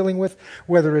problem you're dealing with,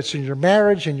 whether it's in your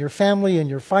marriage, in your family, in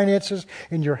your finances,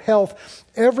 in your health,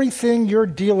 everything you're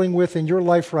dealing with in your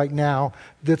life right now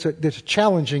that's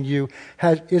challenging you,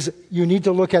 you need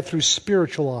to look at through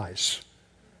spiritual eyes,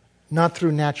 not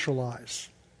through natural eyes.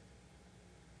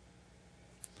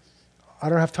 I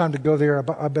don't have time to go there.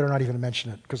 I better not even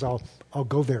mention it because I'll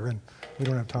go there and we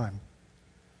don't have time.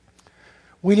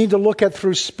 We need to look at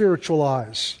through spiritual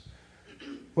eyes.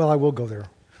 Well, I will go there.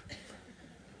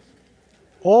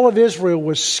 All of Israel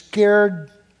was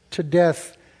scared to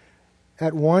death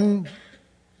at one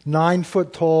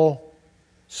 9-foot tall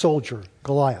soldier,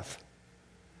 Goliath.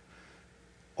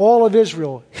 All of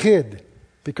Israel hid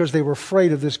because they were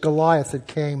afraid of this Goliath that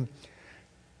came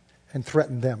and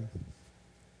threatened them.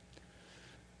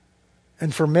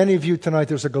 And for many of you tonight,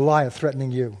 there's a Goliath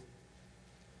threatening you.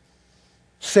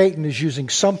 Satan is using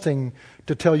something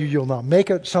to tell you you'll not make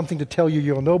it, something to tell you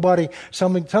you're nobody,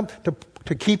 something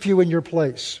to keep you in your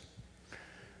place.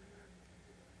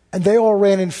 And they all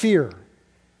ran in fear.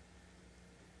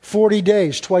 40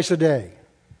 days, twice a day,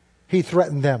 he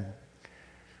threatened them.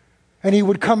 And he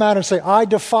would come out and say, I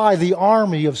defy the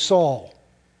army of Saul.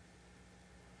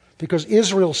 Because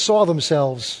Israel saw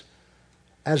themselves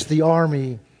as the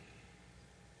army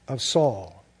of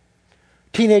Saul.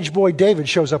 Teenage boy David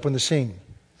shows up on the scene.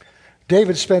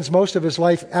 David spends most of his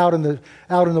life out in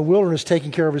the wilderness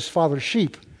taking care of his father's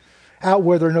sheep, out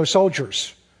where there are no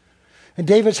soldiers. And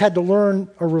David's had to learn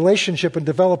a relationship and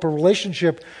develop a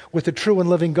relationship with the true and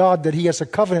living God that he has a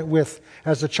covenant with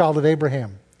as a child of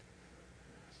Abraham.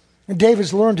 And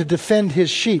David's learned to defend his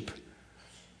sheep.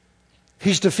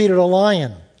 He's defeated a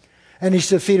lion. And he's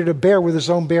defeated a bear with his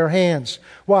own bare hands.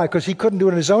 Why? Because he couldn't do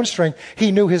it in his own strength.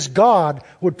 He knew his God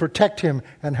would protect him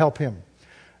and help him.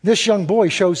 This young boy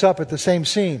shows up at the same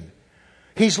scene.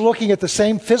 He's looking at the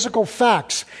same physical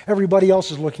facts everybody else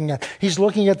is looking at. He's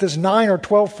looking at this 9 or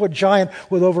 12-foot giant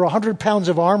with over 100 pounds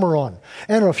of armor on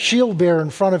and a shield bearer in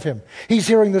front of him. He's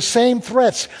hearing the same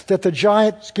threats that the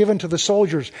giant's given to the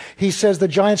soldiers. The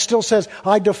giant still says,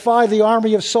 I defy the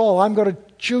army of Saul. I'm going to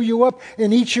chew you up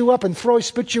and eat you up and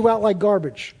spit you out like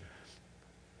garbage.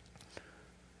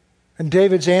 And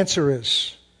David's answer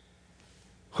is,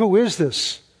 who is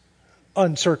this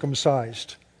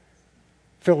uncircumcised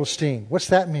Philistine? What's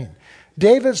that mean?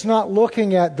 David's not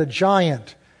looking at the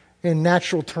giant in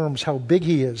natural terms, how big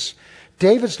he is.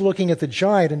 David's looking at the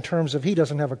giant in terms of he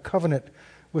doesn't have a covenant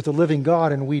with the living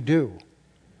God and we do.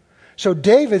 So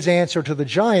David's answer to the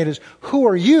giant is, who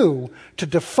are you to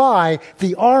defy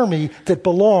the army that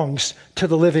belongs to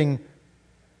the living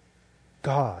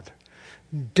God?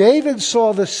 David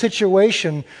saw the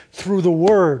situation through the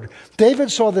Word.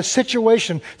 David saw the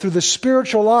situation through the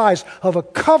spiritual eyes of a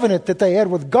covenant that they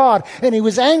had with God. And he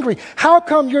was angry. How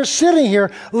come you're sitting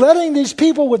here letting these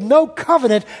people with no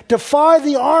covenant defy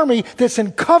the army that's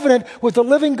in covenant with the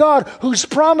living God, who's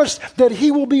promised that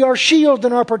He will be our shield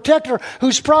and our protector,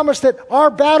 who's promised that our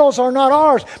battles are not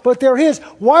ours, but they're His?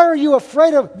 Why are you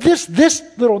afraid of this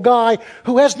little guy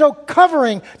who has no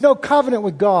covering, no covenant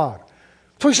with God?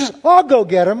 So he says, I'll go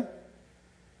get him.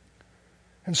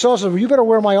 And Saul says, well, you better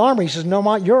wear my armor. He says,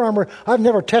 no, your armor, I've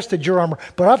never tested your armor,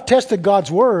 but I've tested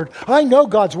God's Word. I know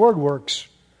God's Word works.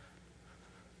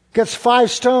 Gets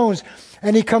 5 stones,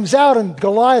 and he comes out, and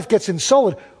Goliath gets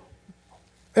insulted.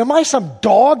 Am I some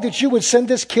dog that you would send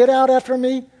this kid out after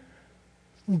me?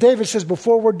 And David says,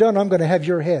 before we're done, I'm going to have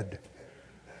your head.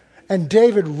 And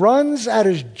David runs at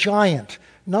his giant,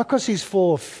 not because he's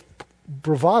full of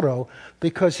bravado,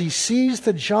 because he sees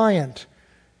the giant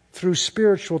through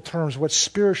spiritual terms, what's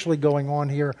spiritually going on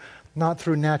here, not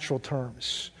through natural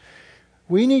terms.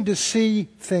 We need to see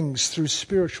things through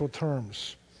spiritual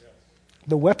terms.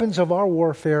 The weapons of our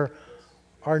warfare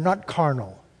are not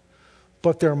carnal,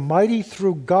 but they're mighty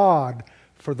through God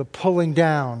for the pulling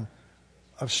down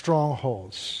of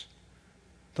strongholds.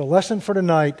 The lesson for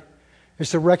tonight is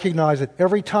to recognize that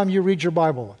every time you read your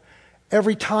Bible,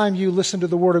 every time you listen to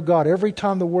the Word of God, every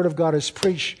time the Word of God is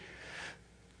preached,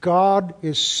 God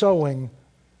is sowing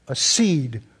a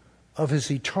seed of His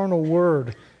eternal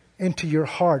Word into your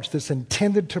hearts that's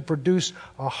intended to produce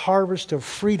a harvest of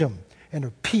freedom and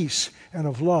of peace and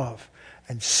of love.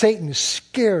 And Satan is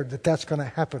scared that that's going to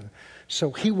happen.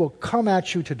 So he will come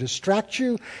at you to distract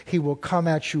you. He will come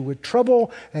at you with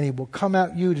trouble, and he will come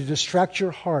at you to distract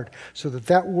your heart so that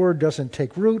that word doesn't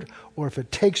take root, or if it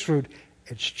takes root,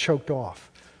 it's choked off.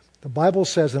 The Bible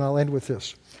says, and I'll end with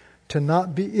this, to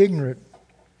not be ignorant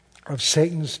of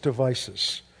Satan's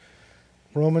devices.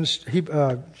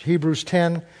 Hebrews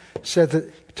 10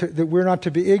 said that we're not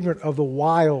to be ignorant of the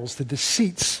wiles, the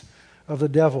deceits of the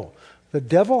devil. The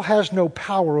devil has no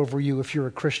power over you if you're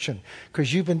a Christian,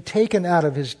 because you've been taken out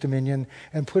of his dominion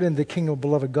and put in the kingdom of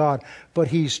beloved God. But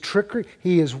he's trickery,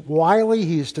 he is wily,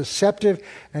 he is deceptive,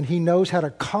 and he knows how to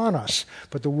con us.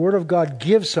 But the Word of God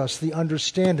gives us the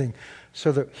understanding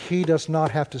so that he does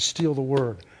not have to steal the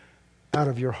Word out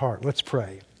of your heart. Let's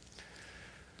pray.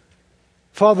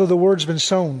 Father, the Word's been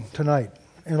sown tonight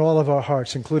in all of our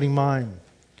hearts, including mine.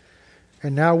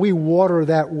 And now we water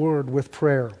that Word with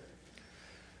prayer.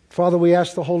 Father, we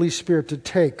ask the Holy Spirit to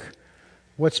take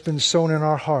what's been sown in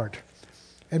our heart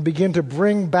and begin to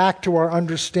bring back to our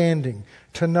understanding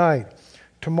tonight,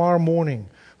 tomorrow morning,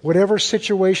 Whatever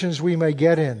situations we may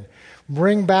get in,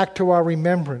 bring back to our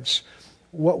remembrance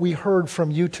what we heard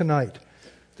from you tonight,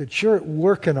 that you're at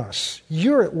work in us.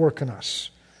 You're at work in us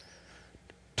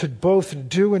to both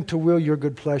do and to will your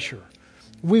good pleasure.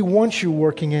 We want you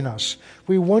working in us.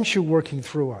 We want you working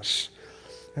through us.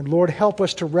 And Lord, help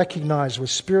us to recognize with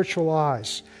spiritual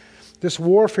eyes this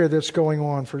warfare that's going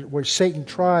on where Satan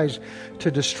tries to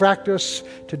distract us,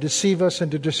 to deceive us,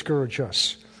 and to discourage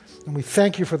us. And we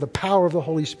thank you for the power of the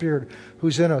Holy Spirit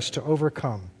who's in us to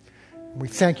overcome. And we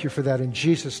thank you for that in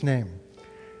Jesus' name.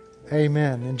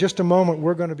 Amen. In just a moment,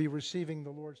 we're going to be receiving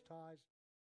the Lord's tithes.